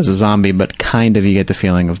himself, both as a zombie, but kind of you get the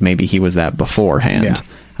feeling of maybe he was that beforehand,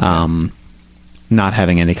 not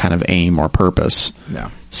having any kind of aim or purpose.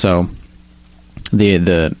 Yeah. So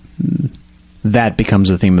that becomes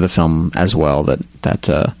the theme of the film as well.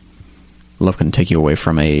 That love can take you away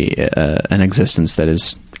from an existence that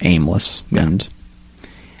is aimless. Yeah. And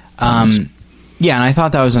and I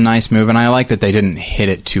thought that was a nice move, and I like that they didn't hit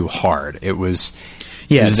it too hard. It was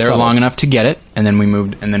there long enough to get it, and then we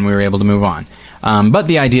were able to move on. But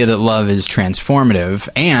the idea that love is transformative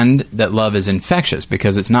and that love is infectious,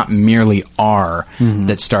 because it's not merely R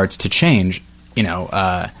that starts to change.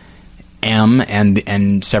 M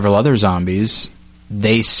and several other zombies,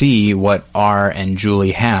 they see what R and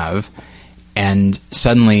Julie have, and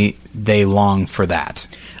suddenly they long for that.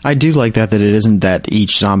 I do like that it isn't that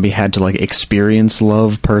each zombie had to experience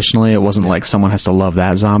love personally. It wasn't like someone has to love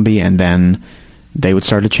that zombie and then they would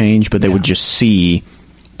start to change, but they would just see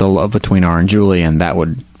the love between R and Julie, and that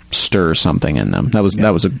would stir something in them. That was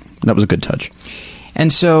a good touch.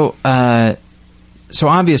 And so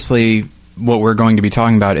obviously what we're going to be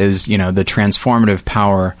talking about is the transformative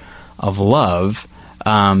power of love.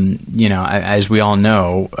 As we all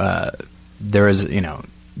know, there is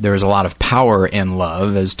a lot of power in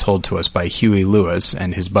love, as told to us by Huey Lewis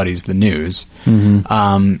and his buddies, the News.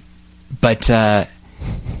 Mm-hmm. But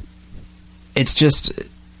it's just,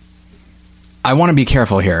 I want to be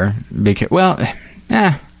careful here. I'm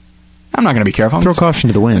not going to be careful. Throw caution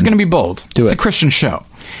to the wind. It's going to be bold. It's a Christian show.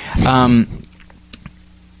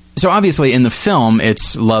 So obviously in the film,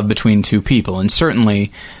 it's love between two people, and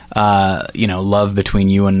certainly, love between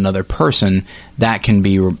you and another person, that can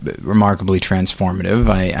be remarkably transformative.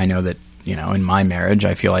 I know that, in my marriage,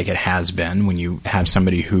 I feel like it has been, when you have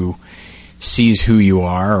somebody who sees who you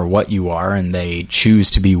are or what you are, and they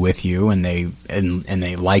choose to be with you, and they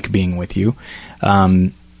like being with you.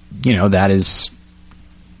 That is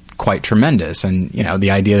quite tremendous. And,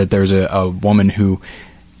 the idea that there's a woman who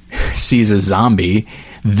sees a zombie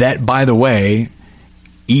that, by the way,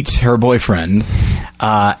 eats her boyfriend,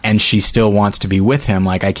 and she still wants to be with him.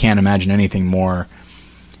 I can't imagine anything more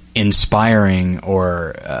inspiring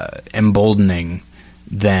or emboldening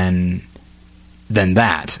than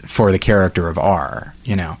that for the character of R.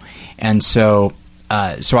 And so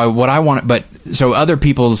So other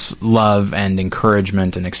people's love and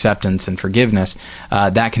encouragement and acceptance and forgiveness,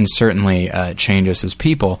 that can certainly change us as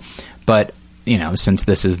people. But, since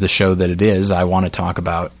this is the show that it is, I want to talk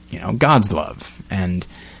about, God's love and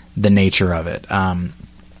the nature of it.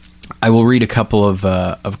 I will read a couple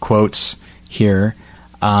of quotes here.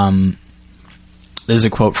 There's a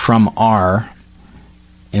quote from R,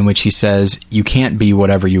 in which he says, "You can't be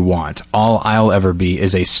whatever you want. All I'll ever be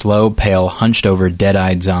is a slow, pale, hunched-over,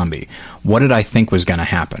 dead-eyed zombie. What did I think was going to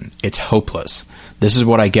happen? It's hopeless. This is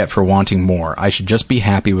what I get for wanting more. I should just be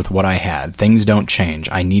happy with what I had. Things don't change.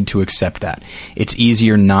 I need to accept that. It's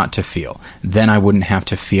easier not to feel. Then I wouldn't have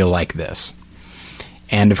to feel like this."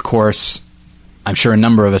 And, of course, I'm sure a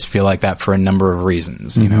number of us feel like that for a number of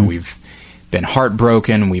reasons. We've been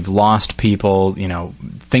heartbroken, we've lost people,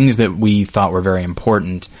 things that we thought were very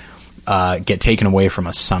important get taken away from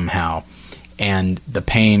us somehow. And the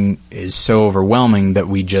pain is so overwhelming that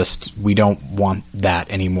we don't want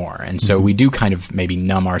that anymore. And so we do kind of maybe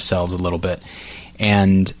numb ourselves a little bit.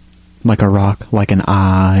 And like a rock, like an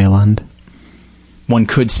island. One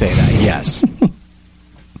could say that, yes.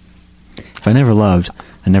 If I never loved,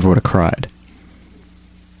 I never would have cried.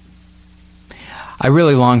 I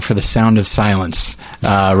really long for the sound of silence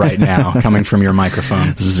right now, coming from your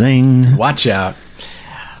microphone. Zing. Watch out.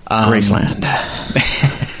 Graceland.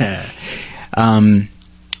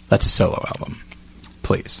 That's a solo album.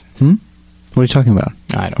 Please. What are you talking about?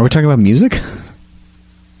 I don't Are we talking about music?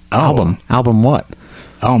 Oh. Album what?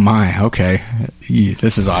 Oh my, okay.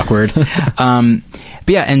 This is awkward. But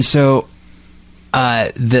yeah, and so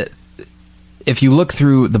if you look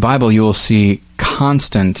through the Bible, you will see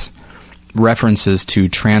constant references to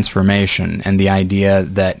transformation and the idea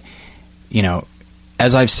that,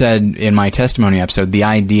 as I've said in my testimony episode, the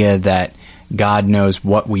idea that God knows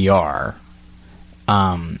what we are,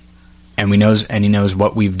 and He knows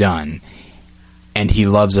what we've done, and He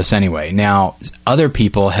loves us anyway. Now, other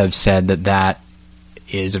people have said that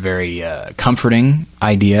is a very comforting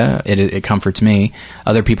idea. It comforts me.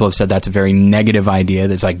 Other people have said that's a very negative idea.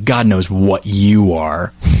 That's like, God knows what you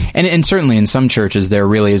are. And certainly in some churches there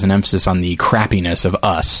really is an emphasis on the crappiness of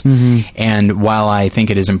us. And while I think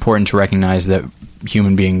it is important to recognize that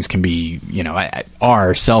human beings can be,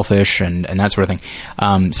 are selfish and that sort of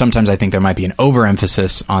thing, sometimes I think there might be an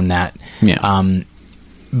overemphasis on that. Yeah.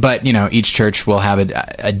 But, each church will have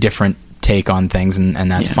a different take on things,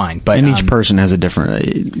 and that's fine. But and each person has a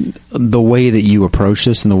different... the way that you approach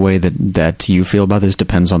this and the way that you feel about this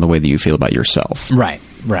depends on the way that you feel about yourself. Right.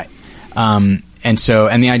 And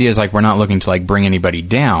the idea is, we're not looking to, bring anybody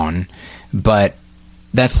down, but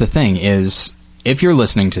that's the thing, is if you're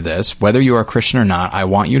listening to this, whether you are a Christian or not, I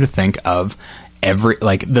want you to think of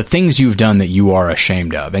the things you've done that you are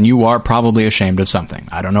ashamed of, and you are probably ashamed of something.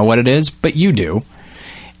 I don't know what it is, but you do.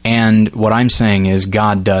 And what I'm saying is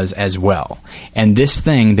God does as well. And this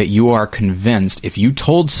thing that you are convinced, if you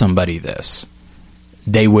told somebody this,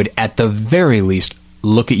 they would at the very least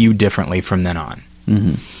look at you differently from then on.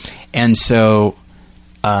 And so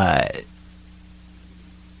that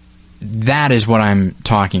is what I'm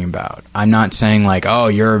talking about. I'm not saying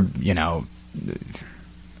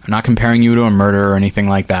I'm not comparing you to a murderer or anything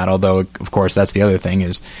like that, although, of course, that's the other thing,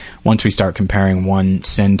 is once we start comparing one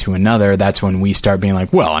sin to another, that's when we start being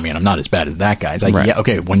like, well, I'm not as bad as that guy. It's like, yeah,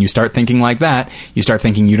 okay, when you start thinking like that, you start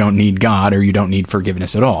thinking you don't need God or you don't need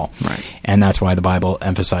forgiveness at all. Right. And that's why the Bible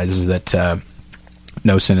emphasizes that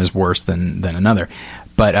no sin is worse than another.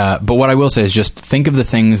 But what I will say is just think of the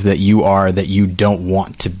things that you are that you don't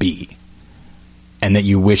want to be and that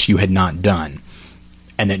you wish you had not done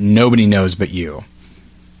and that nobody knows but you.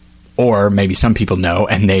 Or maybe some people know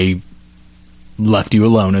and they left you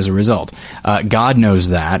alone as a result. God knows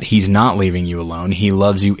that. He's not leaving you alone. He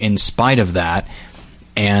loves you in spite of that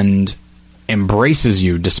and embraces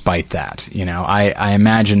you despite that. I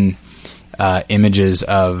imagine images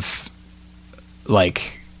of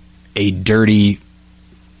a dirty...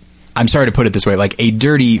 I'm sorry to put it this way, a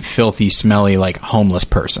dirty, filthy, smelly, homeless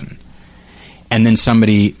person. And then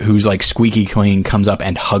somebody who's squeaky clean comes up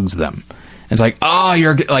and hugs them. It's like, oh,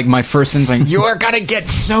 you're my first instinct. You are gonna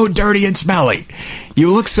get so dirty and smelly.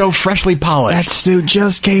 You look so freshly polished. That suit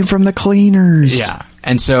just came from the cleaners. Yeah,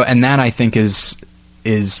 and that I think is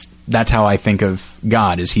that's how I think of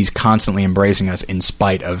God. Is He's constantly embracing us in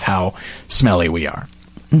spite of how smelly we are.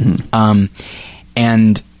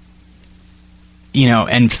 And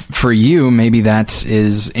for you, maybe that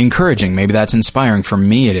is encouraging. Maybe that's inspiring. For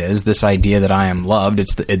me, it is this idea that I am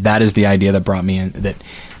loved. That is the idea that brought me in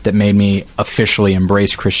that made me officially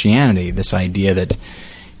embrace Christianity, this idea that,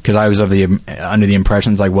 because I was under the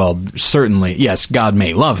impression, like, well, certainly, yes, God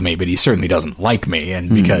may love me, but he certainly doesn't like me, and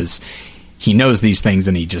because he knows these things,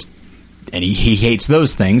 and he hates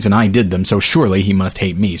those things, and I did them, so surely he must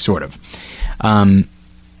hate me, sort of.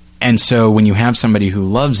 And so when you have somebody who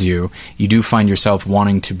loves you, you do find yourself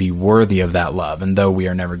wanting to be worthy of that love. And though we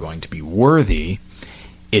are never going to be worthy,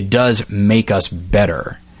 it does make us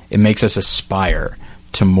better. It makes us aspire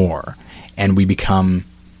to more. And we become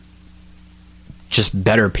just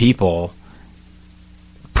better people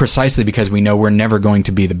precisely because we know we're never going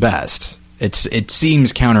to be the best. It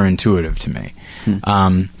seems counterintuitive to me.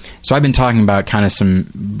 So I've been talking about kind of some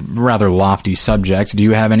rather lofty subjects. Do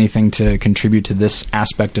you have anything to contribute to this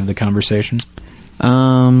aspect of the conversation?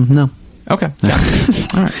 No. Okay. Yeah.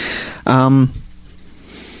 All right. I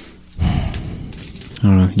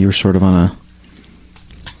don't know. You were sort of on a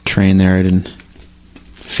train there. I didn't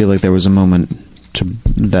feel like there was a moment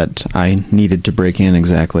that I needed to break in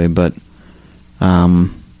exactly, but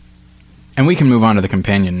and we can move on to the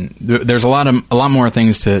companion. There's a lot more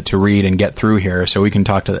things to read and get through here, so we can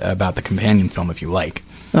talk about the companion film if you like.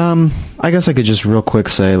 I guess I could just real quick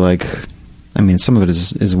say, like, I mean, some of it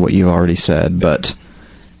is what you've already said, but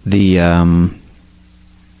the I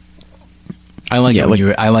like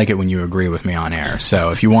it when you agree with me on air.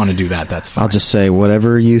 So if you want to do that, that's fine. I'll just say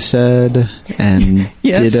whatever you said and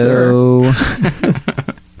yes, ditto.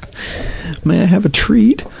 May I have a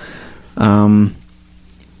treat?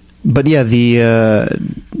 But yeah, the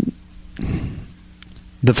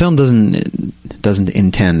film doesn't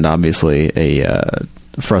intend, obviously,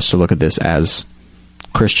 for us to look at this as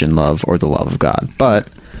Christian love or the love of God. But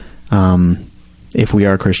if we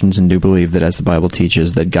are Christians and do believe that, as the Bible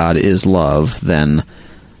teaches, that God is love, then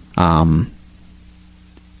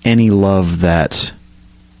any love that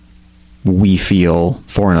we feel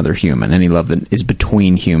for another human, any love that is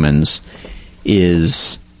between humans,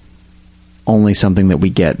 is only something that we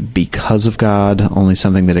get because of God, only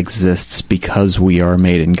something that exists because we are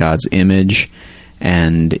made in God's image,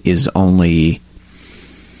 and is only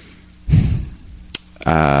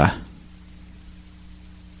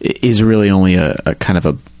is really only a kind of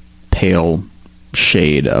a pale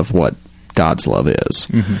shade of what God's love is.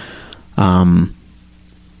 Mm-hmm.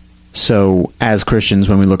 So as Christians,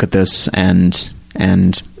 when we look at this and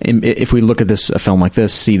if we look at a film like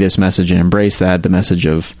this, see this message and embrace that, the message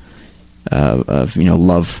of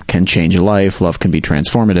love can change a life, love can be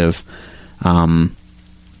transformative.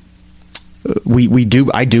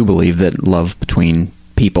 I do believe that love between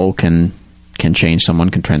people can change someone,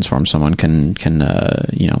 can transform someone, can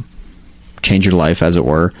change your life, as it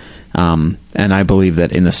were. And I believe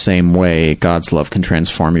that in the same way, God's love can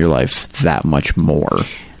transform your life that much more,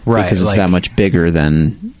 right? Because it's that much bigger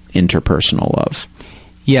than interpersonal love.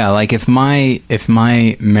 Yeah, like if my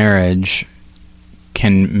marriage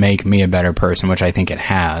can make me a better person, which I think it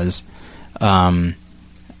has.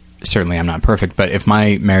 Certainly I'm not perfect, but if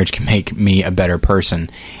my marriage can make me a better person,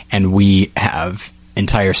 and we have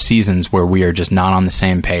entire seasons where we are just not on the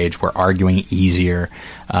same page, we're arguing easier,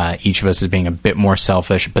 each of us is being a bit more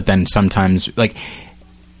selfish, but then sometimes, like,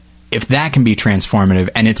 if that can be transformative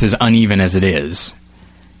and it's as uneven as it is,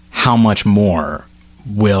 how much more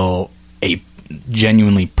will a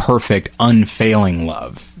genuinely perfect, unfailing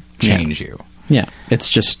love change you? Yeah, it's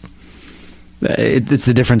just it's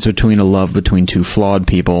the difference between a love between two flawed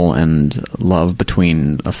people and love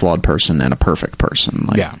between a flawed person and a perfect person.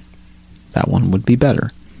 Like, yeah, that one would be better.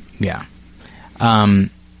 Yeah. I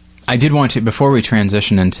did want to, before we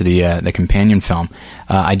transition into the companion film,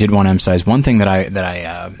 I did want to emphasize one thing that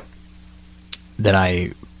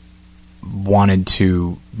I wanted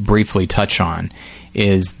to briefly touch on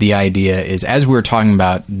is the idea is, as we were talking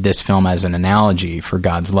about this film as an analogy for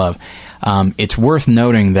God's love, it's worth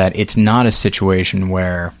noting that it's not a situation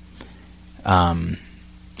where...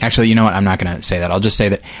 actually, you know what? I'm not going to say that. I'll just say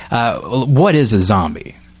that... what is a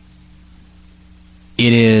zombie?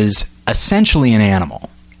 It is essentially an animal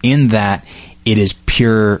in that it is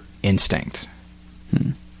pure instinct.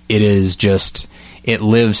 It is just... It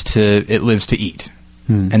lives to eat.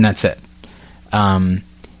 And that's it. And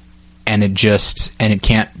it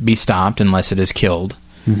can't be stopped unless it is killed.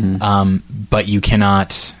 Mm-hmm. But you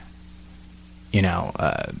cannot...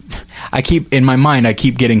 I keep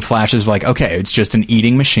getting flashes of like, okay, it's just an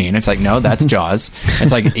eating machine. It's like, no, that's Jaws.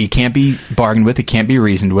 It's like, it can't be bargained with. It can't be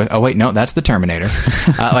reasoned with. Oh wait, no, that's the Terminator.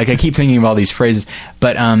 Like, I keep thinking of all these phrases,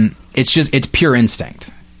 but it's pure instinct,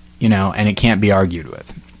 and it can't be argued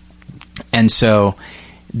with. And so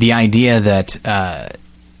the idea that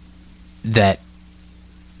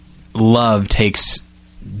love takes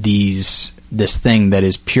this thing that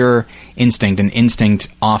is pure instinct, and instinct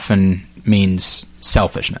often means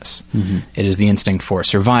selfishness. It is the instinct for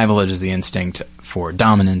survival. It is the instinct for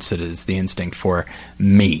dominance. It is the instinct for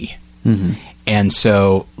me. And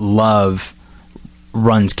so love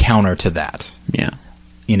runs counter to that. Yeah.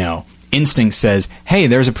 You know, instinct says, hey,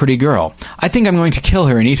 there's a pretty girl. I think I'm going to kill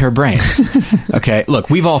her and eat her brains. Okay, look,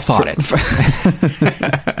 we've all thought it.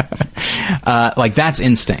 Like, that's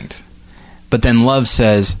instinct. But then love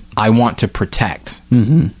says, I want to protect.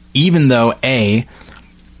 Even though, A,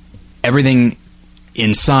 everything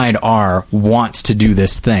inside R wants to do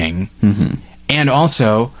this thing. And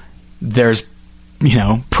also, there's, you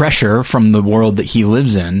know, pressure from the world that he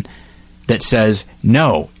lives in that says,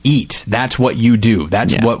 no, eat. That's what you do.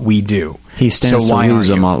 That's what we do. He stands to lose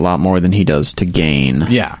a lot more than he does to gain.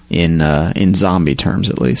 Yeah. In zombie terms,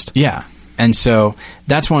 at least. Yeah. And so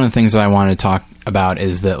that's one of the things that I want to talk about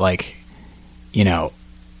is that, like, you know,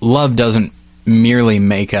 love doesn't merely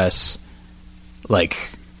make us, like,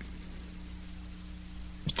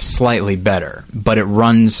 slightly better, but it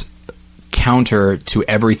runs counter to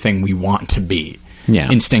everything we want to be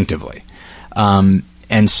instinctively.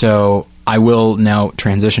 And so I will now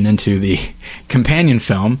transition into the companion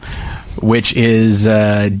film, which is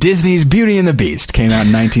Disney's Beauty and the Beast. Came out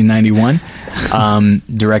in 1991,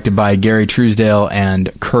 directed by Gary Truesdale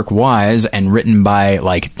and Kirk Wise, and written by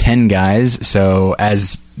like 10 guys. So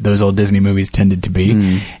as those old Disney movies tended to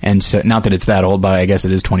be, and so not that it's that old, but I guess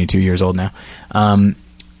it is 22 years old now.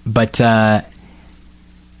 But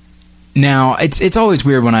now it's always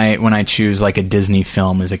weird when I choose like a Disney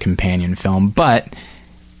film as a companion film, but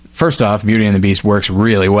first off, Beauty and the Beast works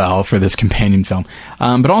really well for this companion film.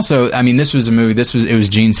 But also, I mean, this was a movie. It was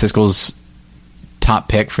Gene Siskel's top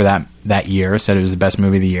pick for that year. Said it was the best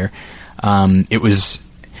movie of the year. It was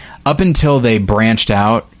up until they branched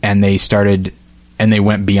out and they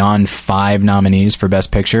went beyond 5 nominees for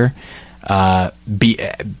Best Picture.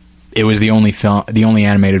 It was the only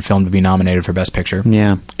animated film to be nominated for Best Picture.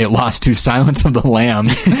 Yeah, it lost to Silence of the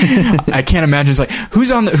Lambs. I can't imagine. It's like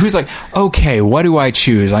who's like, okay, what do I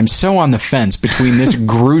choose? I'm so on the fence between this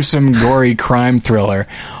gruesome, gory crime thriller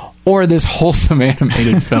or this wholesome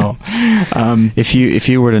animated film. If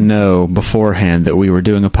you were to know beforehand that we were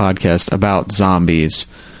doing a podcast about zombies,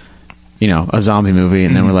 you know, a zombie movie,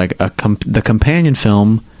 and then we're like, the companion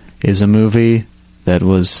film is a movie that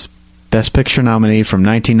was Best Picture nominee from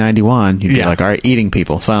 1991, you'd be like, all right, Eating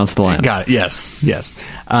People, Silence of the Lambs. Got it, yes.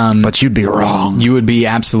 But you'd be wrong. You would be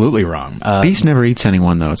absolutely wrong. Beast never eats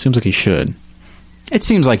anyone, though. It seems like he should. It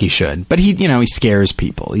seems like he should. But he scares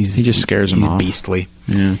people. He just scares them off. He's beastly.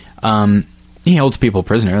 Yeah. He holds people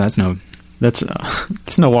prisoner. That's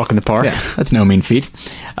no walk in the park. Yeah, that's no mean feat.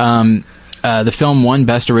 The film won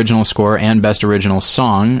Best Original Score and Best Original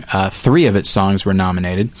Song. 3 of its songs were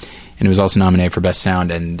nominated. And it was also nominated for Best Sound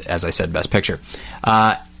and, as I said, Best Picture.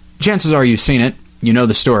 Chances are you've seen it. You know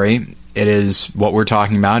the story. It is what we're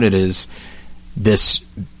talking about. It is this,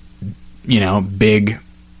 big,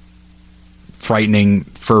 frightening,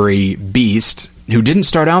 furry beast who didn't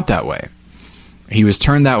start out that way. He was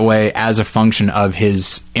turned that way as a function of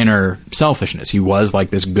his inner selfishness. He was like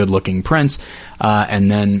this good-looking prince, and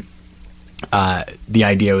then the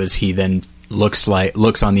idea was he then looks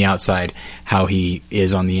on the outside how he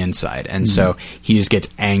is on the inside, and so he just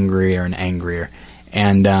gets angrier and angrier,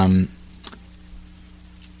 and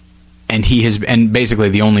basically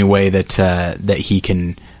the only way that he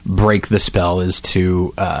can break the spell is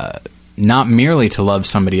to not merely to love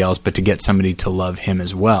somebody else, but to get somebody to love him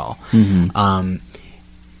as well. And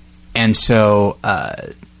so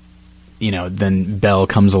then Belle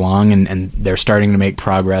comes along and they're starting to make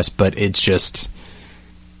progress, but it's just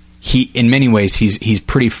in many ways he's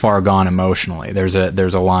pretty far gone emotionally. There's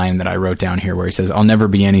a line that I wrote down here where he says, "I'll never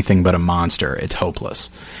be anything but a monster. It's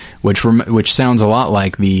hopeless," which sounds a lot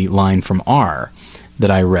like the line from R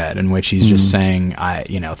that I read, in which he's just saying,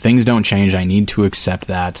 things don't change. I need to accept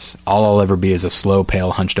that. All I'll ever be is a slow,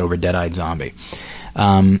 pale, hunched over, dead-eyed zombie.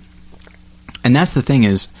 And that's the thing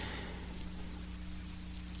is,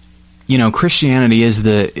 Christianity is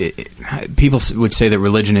people would say that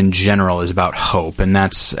religion in general is about hope, and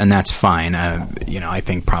that's fine. I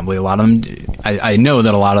think probably a lot of them. I know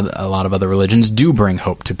that a lot of other religions do bring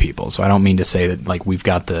hope to people. So I don't mean to say that like we've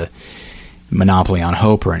got the monopoly on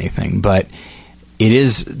hope or anything, but it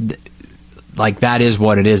is like that is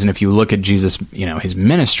what it is. And if you look at Jesus, his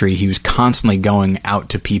ministry, he was constantly going out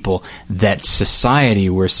to people that society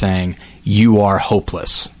were saying, you are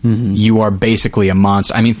hopeless. You are basically a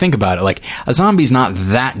monster. I mean, think about it. Like, a zombie's not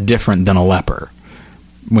that different than a leper.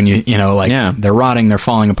 When they're rotting, they're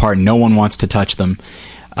falling apart, no one wants to touch them.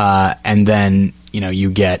 And then,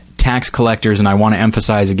 you get tax collectors, and I want to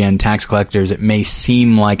emphasize again, tax collectors, it may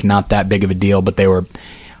seem like not that big of a deal, but they were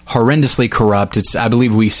horrendously corrupt. I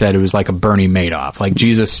believe we said it was like a Bernie Madoff. Like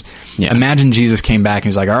Jesus, imagine Jesus came back and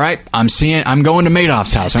he's like, all right, I'm going to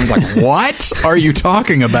Madoff's house. And I was like, what are you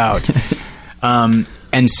talking about?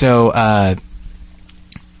 And so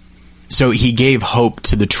he gave hope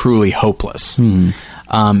to the truly hopeless. And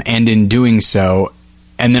in doing so,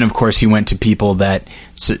 and then of course he went to people that,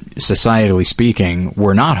 societally speaking,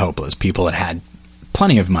 were not hopeless, people that had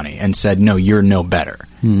plenty of money, and said, no, you're no better.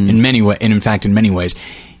 In many ways, and in fact, in many ways,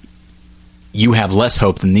 you have less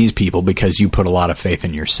hope than these people because you put a lot of faith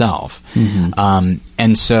in yourself.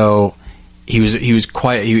 And so he was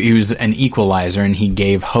an equalizer, and he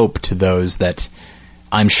gave hope to those that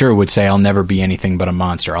I'm sure would say, I'll never be anything but a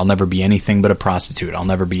monster. I'll never be anything but a prostitute. I'll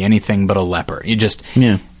never be anything but a leper. You just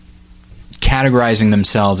categorizing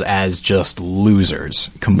themselves as just losers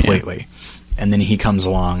completely. And then he comes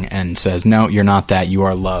along and says, no, you're not that. You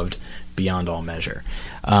are loved beyond all measure.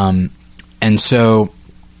 And so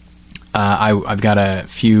I've got a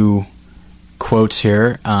few quotes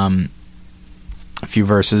here, a few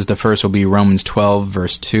verses. The first will be Romans 12,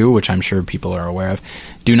 verse 2, which I'm sure people are aware of.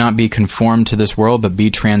 Do not be conformed to this world, but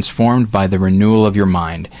be transformed by the renewal of your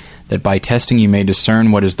mind, that by testing you may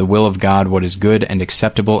discern what is the will of God, what is good and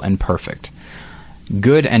acceptable and perfect.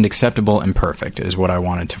 Good and acceptable and perfect is what I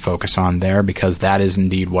wanted to focus on there, because that is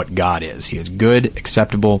indeed what God is. He is good,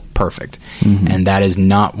 acceptable, perfect. And that is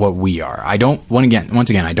not what we are. Once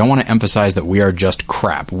again, I don't want to emphasize that we are just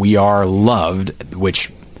crap. We are loved,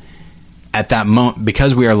 which at that moment,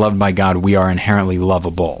 because we are loved by God, we are inherently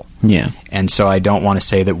lovable. And so I don't want to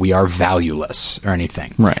say that we are valueless or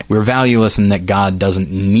anything. Right. We're valueless in that God doesn't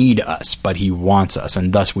need us, but he wants us,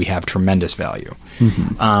 and thus we have tremendous value.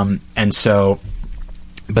 And so,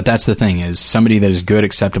 but that's the thing, is somebody that is good,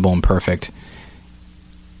 acceptable, and perfect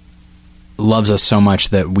loves us so much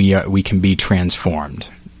that we can be transformed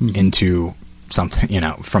into something,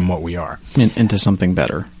 from what we are. Into something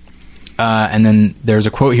better. And then there's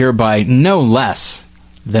a quote here by no less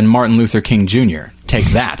than Martin Luther King Jr. Take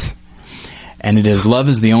that. And it is, love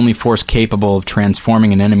is the only force capable of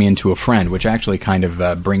transforming an enemy into a friend, which actually kind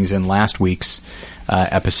of brings in last week's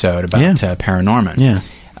episode about Paranorman.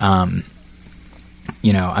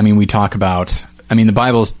 We talk about, the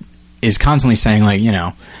Bible is constantly saying, like,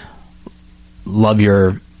 love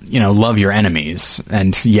your enemies.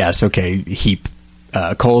 And yes, okay, heap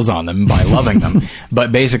coals on them by loving them,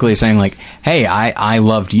 but basically saying, like, hey, I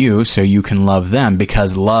loved you, so you can love them,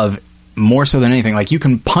 because love, more so than anything, like, you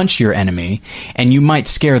can punch your enemy and you might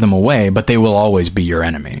scare them away, but they will always be your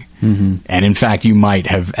enemy. And in fact, you might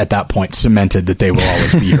have at that point cemented that they will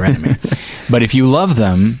always be your enemy. But if you love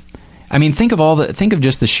them, think of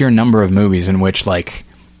just the sheer number of movies in which, like,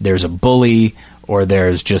 there's a bully or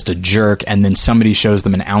there's just a jerk, and then somebody shows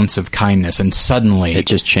them an ounce of kindness, and suddenly it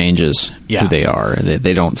just changes who they are.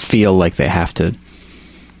 They don't feel like they have to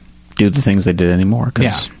do the things they did anymore.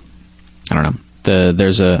 Cause, I don't know.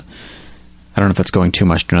 I don't know if that's going too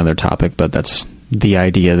much to another topic, but that's the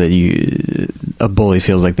idea that a bully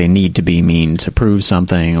feels like they need to be mean to prove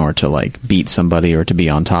something, or to, like, beat somebody, or to be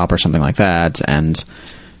on top, or something like that. And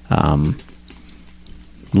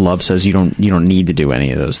love says you don't need to do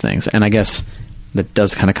any of those things. And I guess that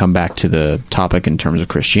does kind of come back to the topic in terms of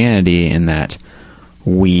Christianity, in that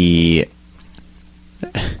we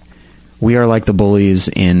are like the bullies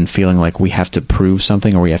in feeling like we have to prove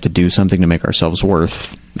something, or we have to do something to make ourselves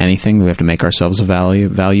worth anything. We have to make ourselves a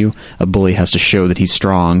value. A bully has to show that he's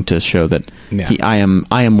strong, to show that I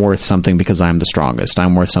am worth something because I'm the strongest.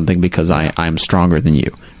 I'm worth something because I'm stronger than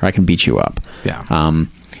you, or I can beat you up.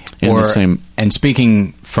 And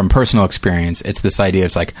speaking from personal experience, it's this idea,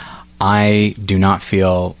 it's like, I do not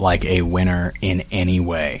feel like a winner in any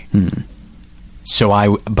way.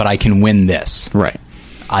 But I can win this. Right.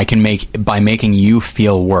 I can by making you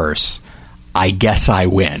feel worse, I guess I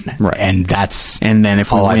win. Right. And then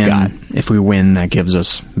if we win, that gives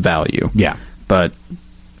us value. Yeah. But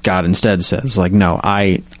God instead says, like, no,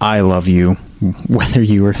 I love you, whether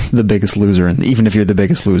you are the biggest loser, and even if you're the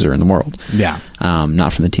biggest loser in the world. Yeah.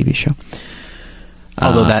 Not from the TV show.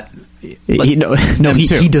 Although that... he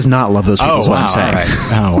does not love those people, is what I'm saying. Right.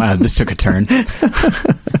 Oh, wow, this took a turn.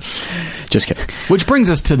 Just kidding. Which brings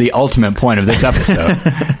us to the ultimate point of this episode.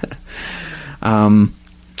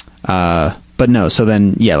 But no, so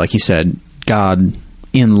then, like you said, God,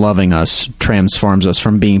 in loving us, transforms us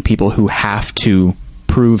from being people who have to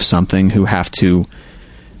prove something, who have to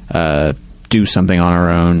do something on our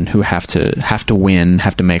own, who have to win,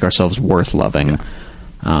 have to make ourselves worth loving,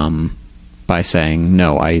 by saying,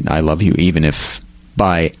 no, I love you, even if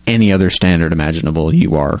by any other standard imaginable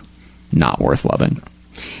you are not worth loving.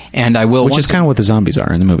 And I will... Which is kind of what the zombies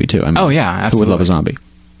are in the movie, too. I mean, oh, yeah, absolutely. Who would love a zombie?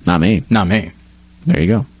 Not me. Not me. There you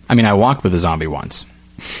go. I mean, I walked with a zombie once.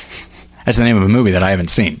 That's the name of a movie that I haven't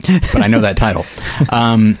seen, but I know that title.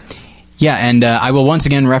 Yeah, and I will once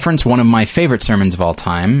again reference one of my favorite sermons of all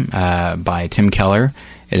time by Tim Keller.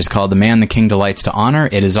 It is called The Man the King Delights to Honor.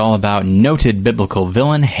 It is all about noted biblical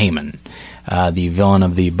villain Haman, the villain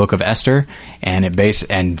of the Book of Esther. And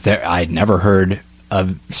I'd never heard a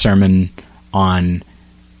sermon on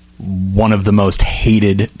one of the most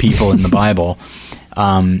hated people in the Bible.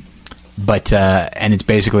 And it's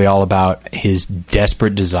basically all about his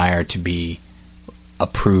desperate desire to be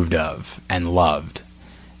approved of and loved.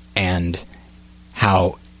 And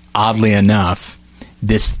how, oddly enough,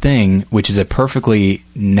 this thing, which is a perfectly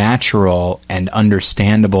natural and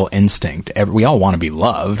understandable instinct, we all want to be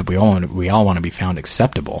loved, we all want to be found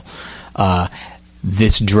acceptable,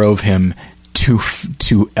 this drove him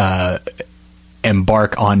to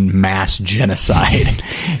embark on mass genocide.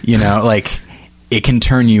 You know, like, it can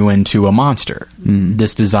turn you into a monster.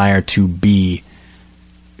 This desire to be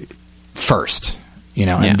first, you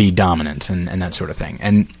know, and be dominant and that sort of thing.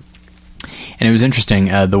 And it was interesting,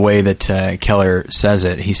 the way that Keller says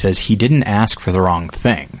it. He says he didn't ask for the wrong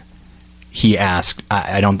thing. He asked,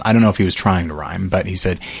 I don't know if he was trying to rhyme, but he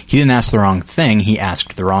said he didn't ask the wrong thing, he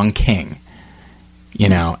asked the wrong king. You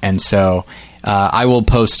know, and so I will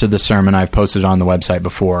post to the sermon. I've posted it on the website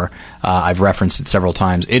before. I've referenced it several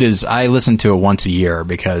times. I listen to it once a year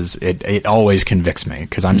because it always convicts me,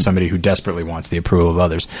 because I'm somebody who desperately wants the approval of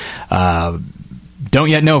others.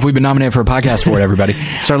 Don't yet know if we've been nominated for a podcast award, everybody.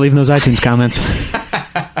 Start leaving those iTunes comments.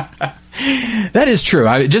 That is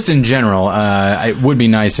true. Just in general, it would be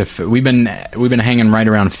nice if we've been hanging right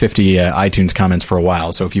around 50 iTunes comments for a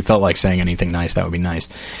while. So if you felt like saying anything nice, that would be nice.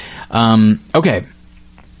 Okay.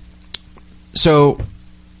 So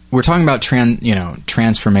we're talking about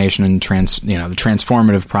transformation and the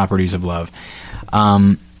transformative properties of love.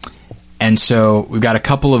 And so we've got a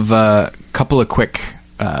couple of quick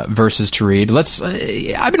verses to read.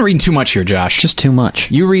 I've been reading too much here, Josh. Just too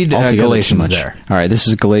much. You read Galatians there. All right, this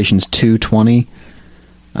is Galatians 2:20.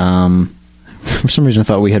 For some reason I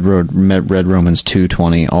thought we had read Romans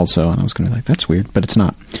 2:20 also, and I was going to be like, that's weird, but it's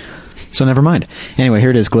not. So never mind. Anyway, here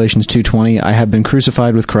it is, Galatians 2:20. I have been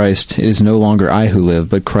crucified with Christ. It is no longer I who live,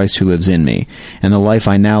 but Christ who lives in me. And the life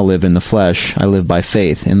I now live in the flesh, I live by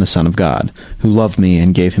faith in the Son of God, who loved me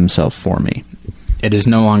and gave himself for me. It is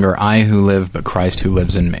no longer I who live, but Christ who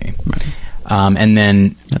lives in me. Right. And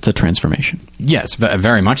then... That's a transformation. Yes,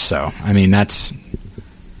 very much so. I mean, that's...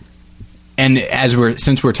 And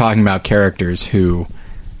since we're talking about characters who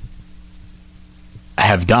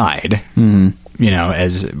have died... Mm-hmm. You know,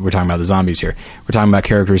 as we're talking about the zombies here, we're talking about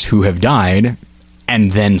characters who have died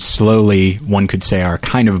and then slowly, one could say, are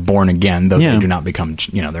kind of born again, though they do not become,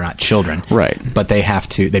 they're not children. Right. But they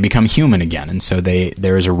become human again, and so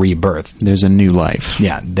there is a rebirth. There's a new life.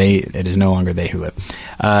 Yeah, it is no longer they who live.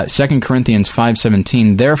 2 Corinthians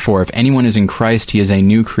 5:17, therefore, if anyone is in Christ, he is a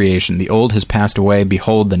new creation. The old has passed away,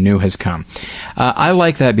 behold, the new has come. I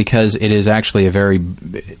like that because it is actually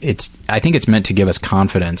I think it's meant to give us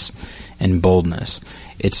confidence and boldness.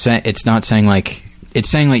 It's not saying like... It's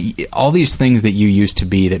saying like all these things that you used to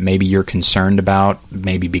be that maybe you're concerned about,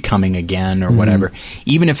 maybe becoming again or whatever,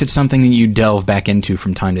 even if it's something that you delve back into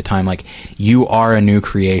from time to time, like you are a new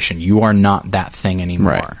creation. You are not that thing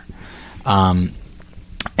anymore. Right.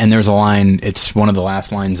 And there's a line, it's one of the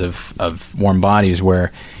last lines of Warm Bodies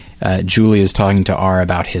where Julie is talking to R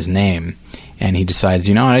about his name, and he decides,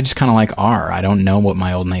 I just kind of like R. I don't know what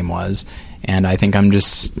my old name was. And I think I'm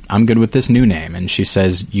good with this new name. And she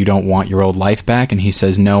says, you don't want your old life back? And he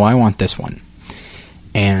says, no, I want this one.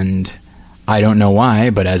 And I don't know why,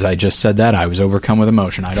 but as I just said that, I was overcome with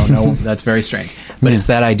emotion. I don't know. That's very strange. But it's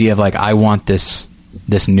that idea of like, I want this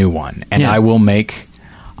new one. And I will make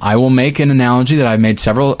an analogy that I've made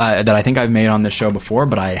several, that I think I've made on this show before,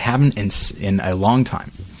 but I haven't in a long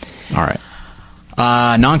time. All right.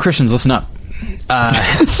 Non-Christians, listen up.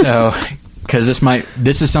 Because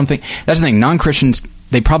this is something, that's the thing, non-Christians,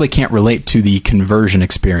 they probably can't relate to the conversion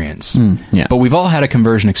experience. But we've all had a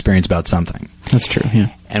conversion experience about something. That's true, yeah.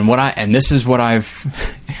 And this is what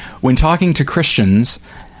when talking to Christians,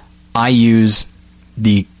 I use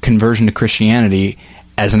the conversion to Christianity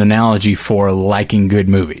as an analogy for liking good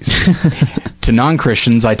movies. To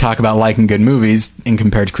non-Christians, I talk about liking good movies in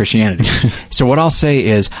compared to Christianity. So what I'll say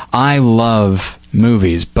is, I love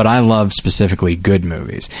movies, but I love specifically good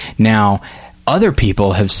movies. Now, other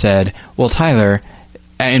people have said, well, Tyler,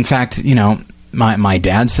 in fact, my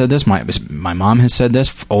dad said this, my mom has said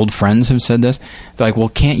this, old friends have said this. They're like, well,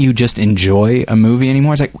 can't you just enjoy a movie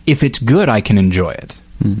anymore? It's like, if it's good, I can enjoy it.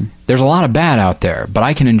 Mm-hmm. There's a lot of bad out there, but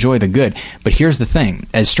I can enjoy the good. But here's the thing,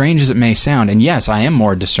 as strange as it may sound, and yes, I am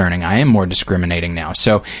more discerning, I am more discriminating now.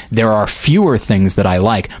 So there are fewer things that I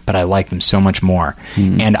like, but I like them so much more.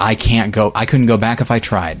 Mm-hmm. And I couldn't go back if I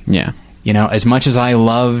tried. Yeah. You know, as much as I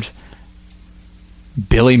loved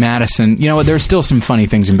Billy Madison, you know, there's still some funny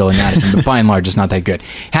things in Billy Madison, but by and large, it's not that good.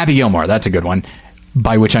 Happy Gilmore, that's a good one,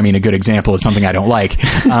 by which I mean a good example of something I don't like.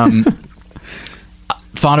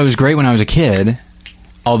 Thought it was great when I was a kid,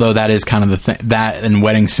 although that is kind of the thing. That and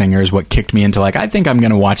Wedding Singer is what kicked me into, like, I think I'm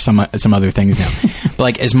going to watch some other things now. But,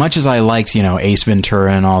 like, as much as I liked, you know, Ace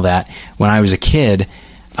Ventura and all that, when I was a kid,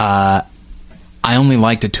 I only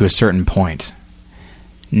liked it to a certain point.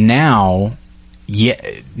 Now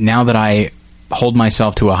that I hold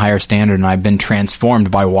myself to a higher standard and I've been transformed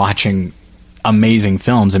by watching amazing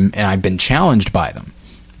films and I've been challenged by them,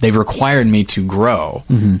 they've required me to grow,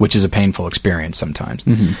 mm-hmm. which is a painful experience sometimes.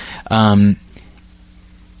 Mm-hmm.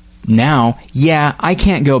 Now, yeah, I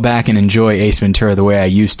can't go back and enjoy Ace Ventura the way I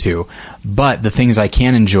used to, but the things I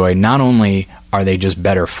can enjoy, not only are they just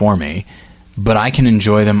better for me, but I can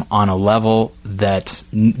enjoy them on a level that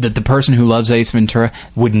the person who loves Ace Ventura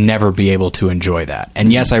would never be able to enjoy that.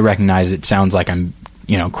 And yes, I recognize it sounds like I'm,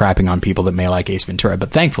 you know, crapping on people that may like Ace Ventura,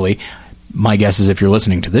 but thankfully, my guess is if you're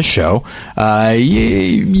listening to this show,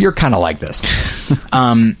 you're kind of like this.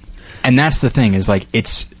 And that's the thing, is like,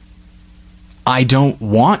 I don't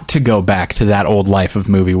want to go back to that old life of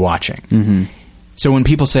movie watching. Mm-hmm. So when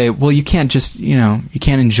people say, well, you can't just, you know, you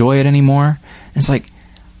can't enjoy it anymore, it's like,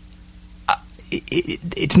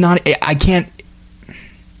 it's not, I can't,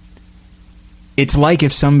 it's like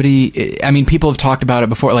if somebody, I mean, people have talked about it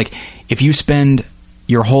before, like, if you spend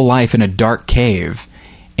your whole life in a dark cave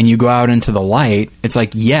and you go out into the light, it's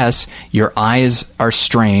like, yes, your eyes are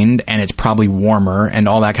strained and it's probably warmer and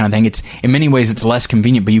all that kind of thing. It's, in many ways, it's less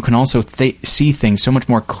convenient, but you can also see things so much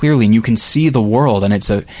more clearly, and you can see the world, and it's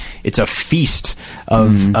a feast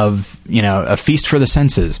of you know, a feast for the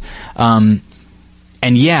senses. And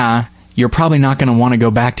yeah, you're probably not going to want to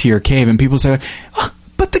go back to your cave, and people say, oh,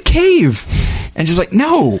 but the cave, and just like,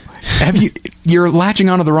 no, you're latching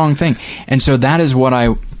onto the wrong thing. And so that is what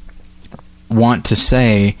I want to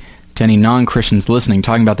say to any non-Christians listening,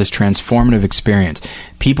 talking about this transformative experience.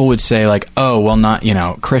 People would say, like, oh, well, not, you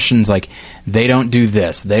know, Christians, like, they don't do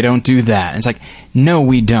this, they don't do that. And it's like, no,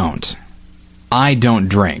 we don't. I don't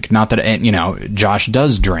drink. Not that, you know, Josh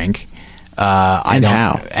does drink. I don't.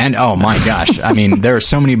 How? And oh my gosh, I mean, there are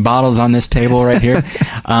so many bottles on this table right here.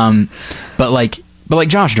 But like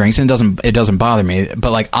Josh drinks, and it doesn't bother me.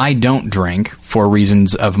 But like, I don't drink for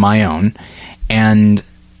reasons of my own, and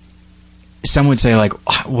some would say, like,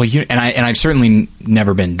 well, you, and I've certainly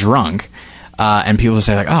never been drunk, and people would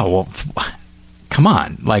say, like, oh, well, come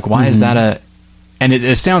on, like, why is that and it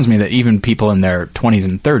astounds me that even people in their 20s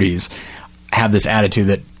and 30s have this attitude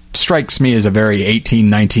that strikes me as a very 18,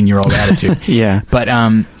 19-year-old attitude. Yeah. But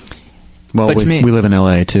well, but we live in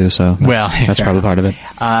LA too, so that's probably part of it.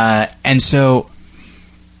 And so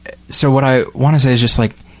what I want to say is just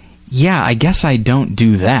like, yeah, I guess I don't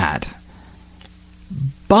do that,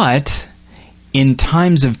 but in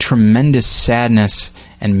times of tremendous sadness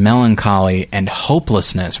and melancholy and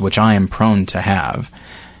hopelessness, which I am prone to have,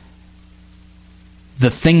 the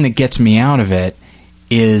thing that gets me out of it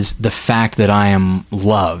is the fact that I am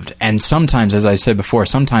loved. And sometimes, as I said before,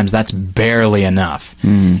 sometimes that's barely enough.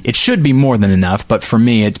 It should be more than enough, but for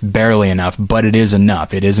me, it's barely enough, but it is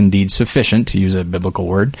enough. It is indeed sufficient, to use a biblical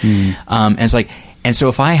word. And it's like, and so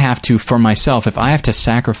if I have to, for myself, if I have to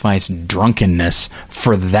sacrifice drunkenness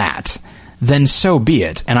for that, then so be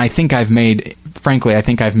it. And I think I've made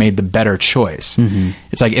the better choice.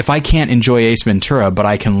 It's like, if I can't enjoy Ace Ventura, but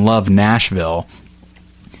I can love Nashville,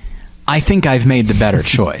 I think I've made the better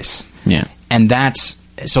choice. Yeah. And that's,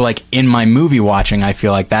 so like, in my movie watching, I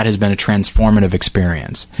feel like that has been a transformative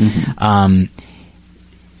experience.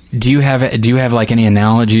 Do you have like any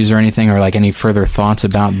analogies or anything, or like any further thoughts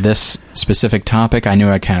about this specific topic? I knew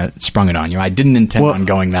I kind of sprung it on you. I didn't intend on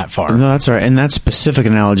going that far. No, that's all right. And that specific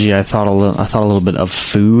analogy, I thought a little bit of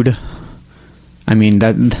food. I mean,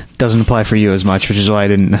 that doesn't apply for you as much, which is why I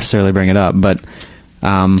didn't necessarily bring it up. But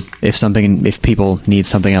if people need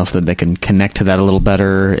something else that they can connect to that a little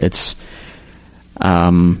better, it's,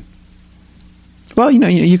 well,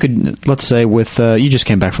 you could, let's say with, you just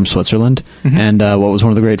came back from Switzerland, and what was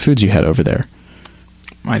one of the great foods you had over there?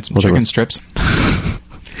 Right, some chicken strips.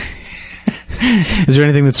 Is there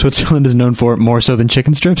anything that Switzerland is known for more so than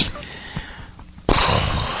chicken strips?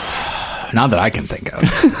 Not that I can think of.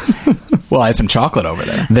 Well, I had some chocolate over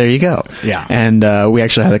there. There you go. Yeah. And we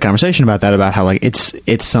actually had a conversation about that, about how like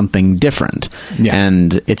it's something different,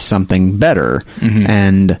 and it's something better.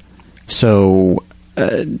 And so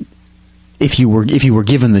if you were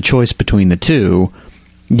given the choice between the two,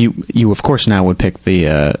 you of course now would pick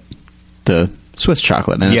the Swiss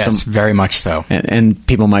chocolate. And yes, very much so. And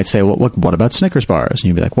people might say, well, look, what about Snickers bars? And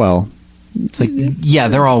you'd be like, well, it's like, yeah,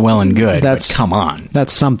 they're all well and good. But come on,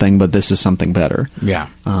 that's something, but this is something better. Yeah.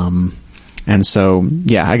 And so,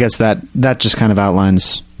 yeah, I guess that just kind of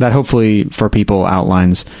outlines that, hopefully for people,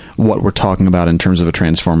 outlines what we're talking about in terms of a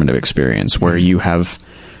transformative experience, where you have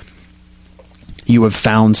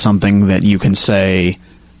found something that you can say,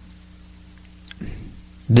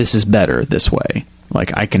 this is better this way.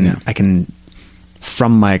 Like I can,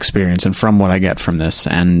 from my experience and from what I get from this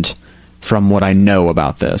and from what I know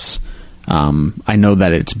about this, I know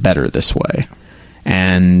that it's better this way.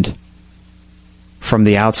 And from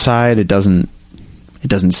the outside, it doesn't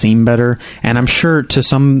seem better. And I'm sure to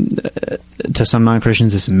some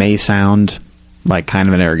non-Christians, this may sound like kind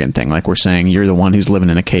of an arrogant thing. Like we're saying, you're the one who's living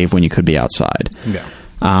in a cave when you could be outside. Yeah.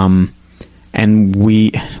 And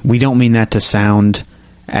we don't mean that to sound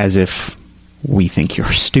as if we think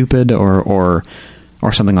you're stupid or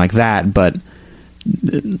something like that. But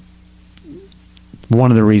one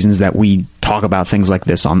of the reasons that we talk about things like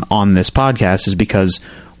this on this podcast is because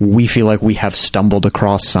we feel like we have stumbled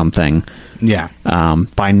across something,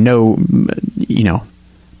 by no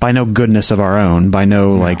goodness of our own, by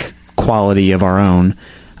no like quality of our own,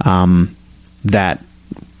 that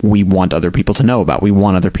we want other people to know about. We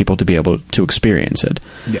want other people to be able to experience it.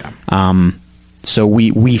 Yeah. So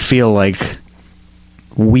we feel like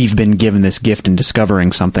we've been given this gift in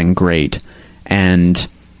discovering something great, and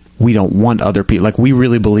we don't want other people. Like, we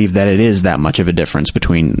really believe that it is that much of a difference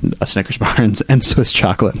between a Snickers bar and Swiss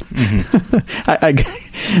chocolate.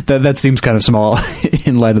 That seems kind of small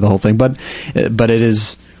in light of the whole thing, but it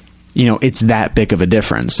is, it's that big of a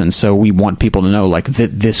difference. And so we want people to know, like,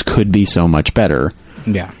 that this could be so much better.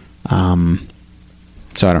 Yeah. So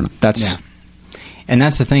I don't know. That's, and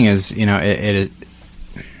that's the thing is, it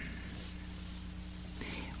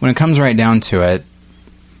when it comes right down to it,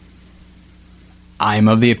 I'm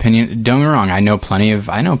of the opinion, don't get me wrong, I know plenty of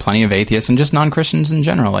atheists and just non-Christians in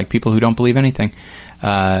general, like people who don't believe anything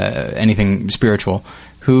spiritual,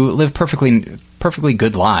 who live perfectly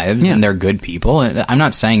good lives, and they're good people. I'm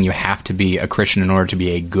not saying you have to be a Christian in order to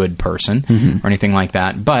be a good person or anything like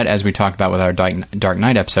that, but as we talked about with our Dark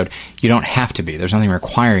Knight episode, you don't have to be. There's nothing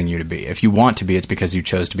requiring you to be. If you want to be, it's because you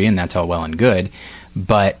chose to be, and that's all well and good.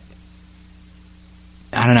 But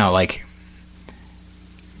I don't know, like,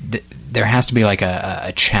 there has to be like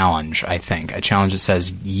a challenge, I think. A challenge that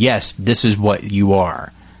says, yes, this is what you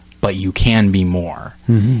are, but you can be more.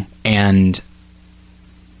 And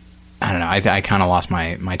I don't know, I kind of lost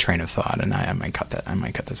my train of thought, and I might cut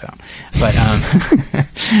this out. But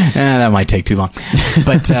that might take too long.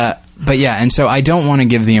 But yeah, and so I don't want to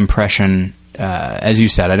give the impression, as you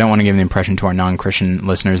said, I don't want to give the impression to our non-Christian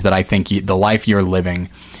listeners that I think the life you're living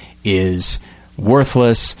is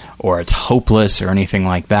worthless or it's hopeless or anything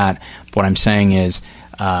like that. What I'm saying is,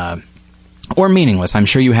 or meaningless. I'm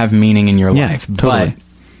sure you have meaning in your life, totally.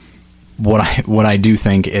 But what I do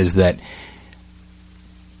think is that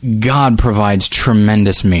God provides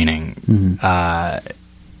tremendous meaning,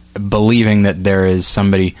 believing that there is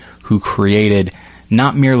somebody who created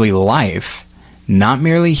not merely life, not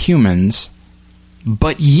merely humans,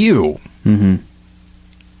 but you.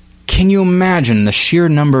 Can you imagine the sheer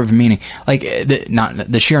number of meaning, like not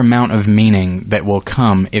the sheer amount of meaning that will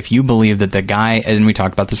come if you believe that the guy, and we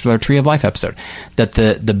talked about this with our Tree of Life episode, that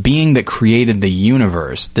the being that created the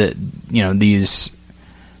universe, that these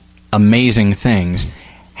amazing things,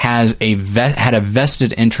 had a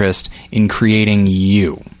vested interest in creating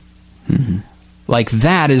you. Like,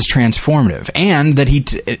 that is transformative, and that he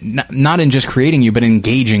not in just creating you, but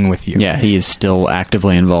engaging with you. Yeah, he is still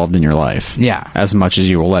actively involved in your life. Yeah, as much as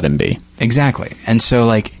you will let him be. Exactly. And so,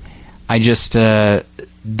 like, I just that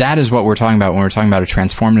is what we're talking about when we're talking about a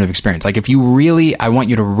transformative experience. Like, I want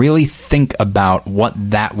you to really think about what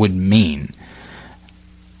that would mean.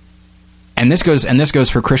 And this goes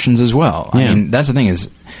for Christians as well. I mean, that's the thing, is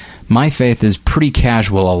my faith is pretty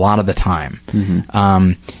casual a lot of the time.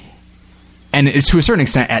 And it's, to a certain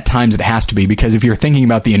extent, at times it has to be, because if you're thinking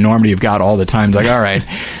about the enormity of God all the time, it's like, all right,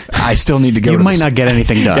 I still need to go. You might not get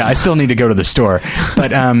anything done. Yeah, I still need to go to the store.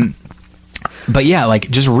 But yeah,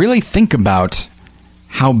 like, just really think about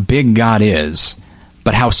how big God is,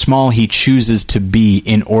 but how small He chooses to be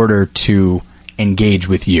in order to engage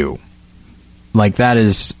with you. Like,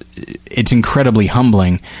 it's incredibly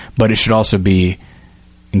humbling, but it should also be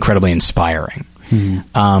incredibly inspiring.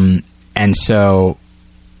 And so,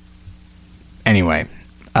 anyway,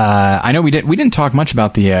 I know we didn't talk much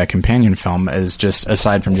about the companion film as just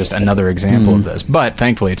aside from just another example of this, but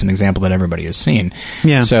thankfully it's an example that everybody has seen.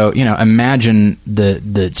 Yeah. So imagine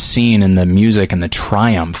the scene and the music and the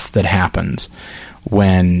triumph that happens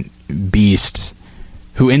when Beast,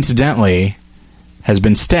 who incidentally has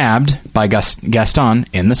been stabbed by Gaston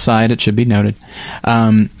in the side, it should be noted.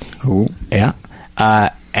 Yeah.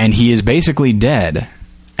 And he is basically dead.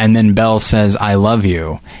 And then Belle says, "I love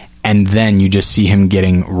you." And then you just see him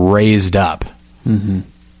getting raised up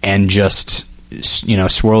and just,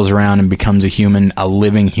 swirls around and becomes a human, a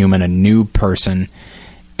living human, a new person.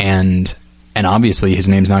 And obviously his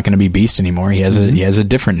name's not going to be Beast anymore. He has a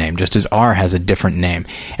different name, just as R has a different name.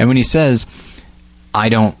 And when he says, "I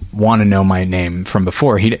don't want to know my name from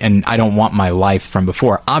before," and "I don't want my life from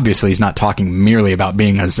before," obviously he's not talking merely about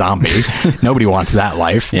being a zombie. Nobody wants that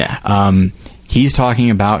life. Yeah. He's talking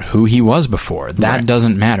about who he was before. That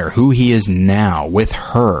doesn't matter. Who he is now with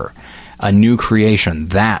her, a new creation.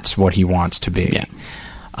 That's what he wants to be. Yeah.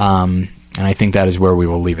 And I think that is where we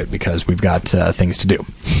will leave it because we've got things to do.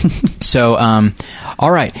 So,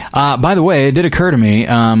 all right. By the way, it did occur to me,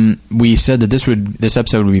 we said that this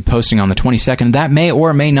episode would be posting on the 22nd. That may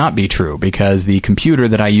or may not be true because the computer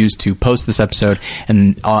that I used to post this episode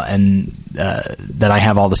and that I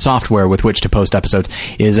have all the software with which to post episodes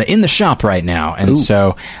is in the shop right now. And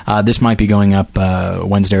so this might be going up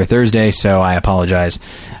Wednesday or Thursday, so I apologize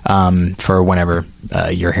for whenever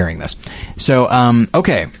you're hearing this. So,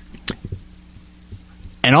 okay.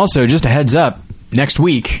 And also, just a heads up, next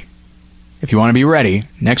week, if you want to be ready,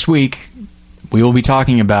 next week, we will be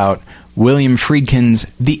talking about William Friedkin's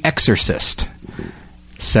The Exorcist.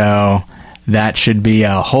 So, that should be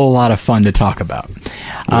a whole lot of fun to talk about.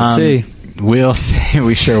 We'll see. We'll see.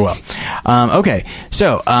 We sure will. Okay,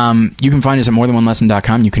 so you can find us at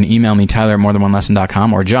morethanonelesson.com. You can email me, Tyler, at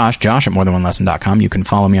morethanonelesson.com, or Josh at morethanonelesson.com. You can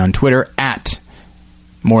follow me on Twitter at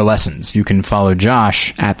More Lessons. You can follow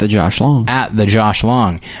Josh at the Josh Long.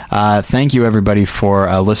 Thank you, everybody,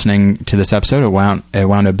 for listening to this episode. It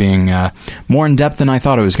wound up being more in depth than I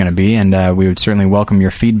thought it was going to be, and we would certainly welcome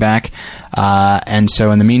your feedback. And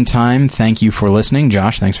so, in the meantime, thank you for listening,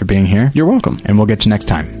 Josh. Thanks for being here. You're welcome, and we'll get you next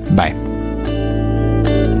time. Bye.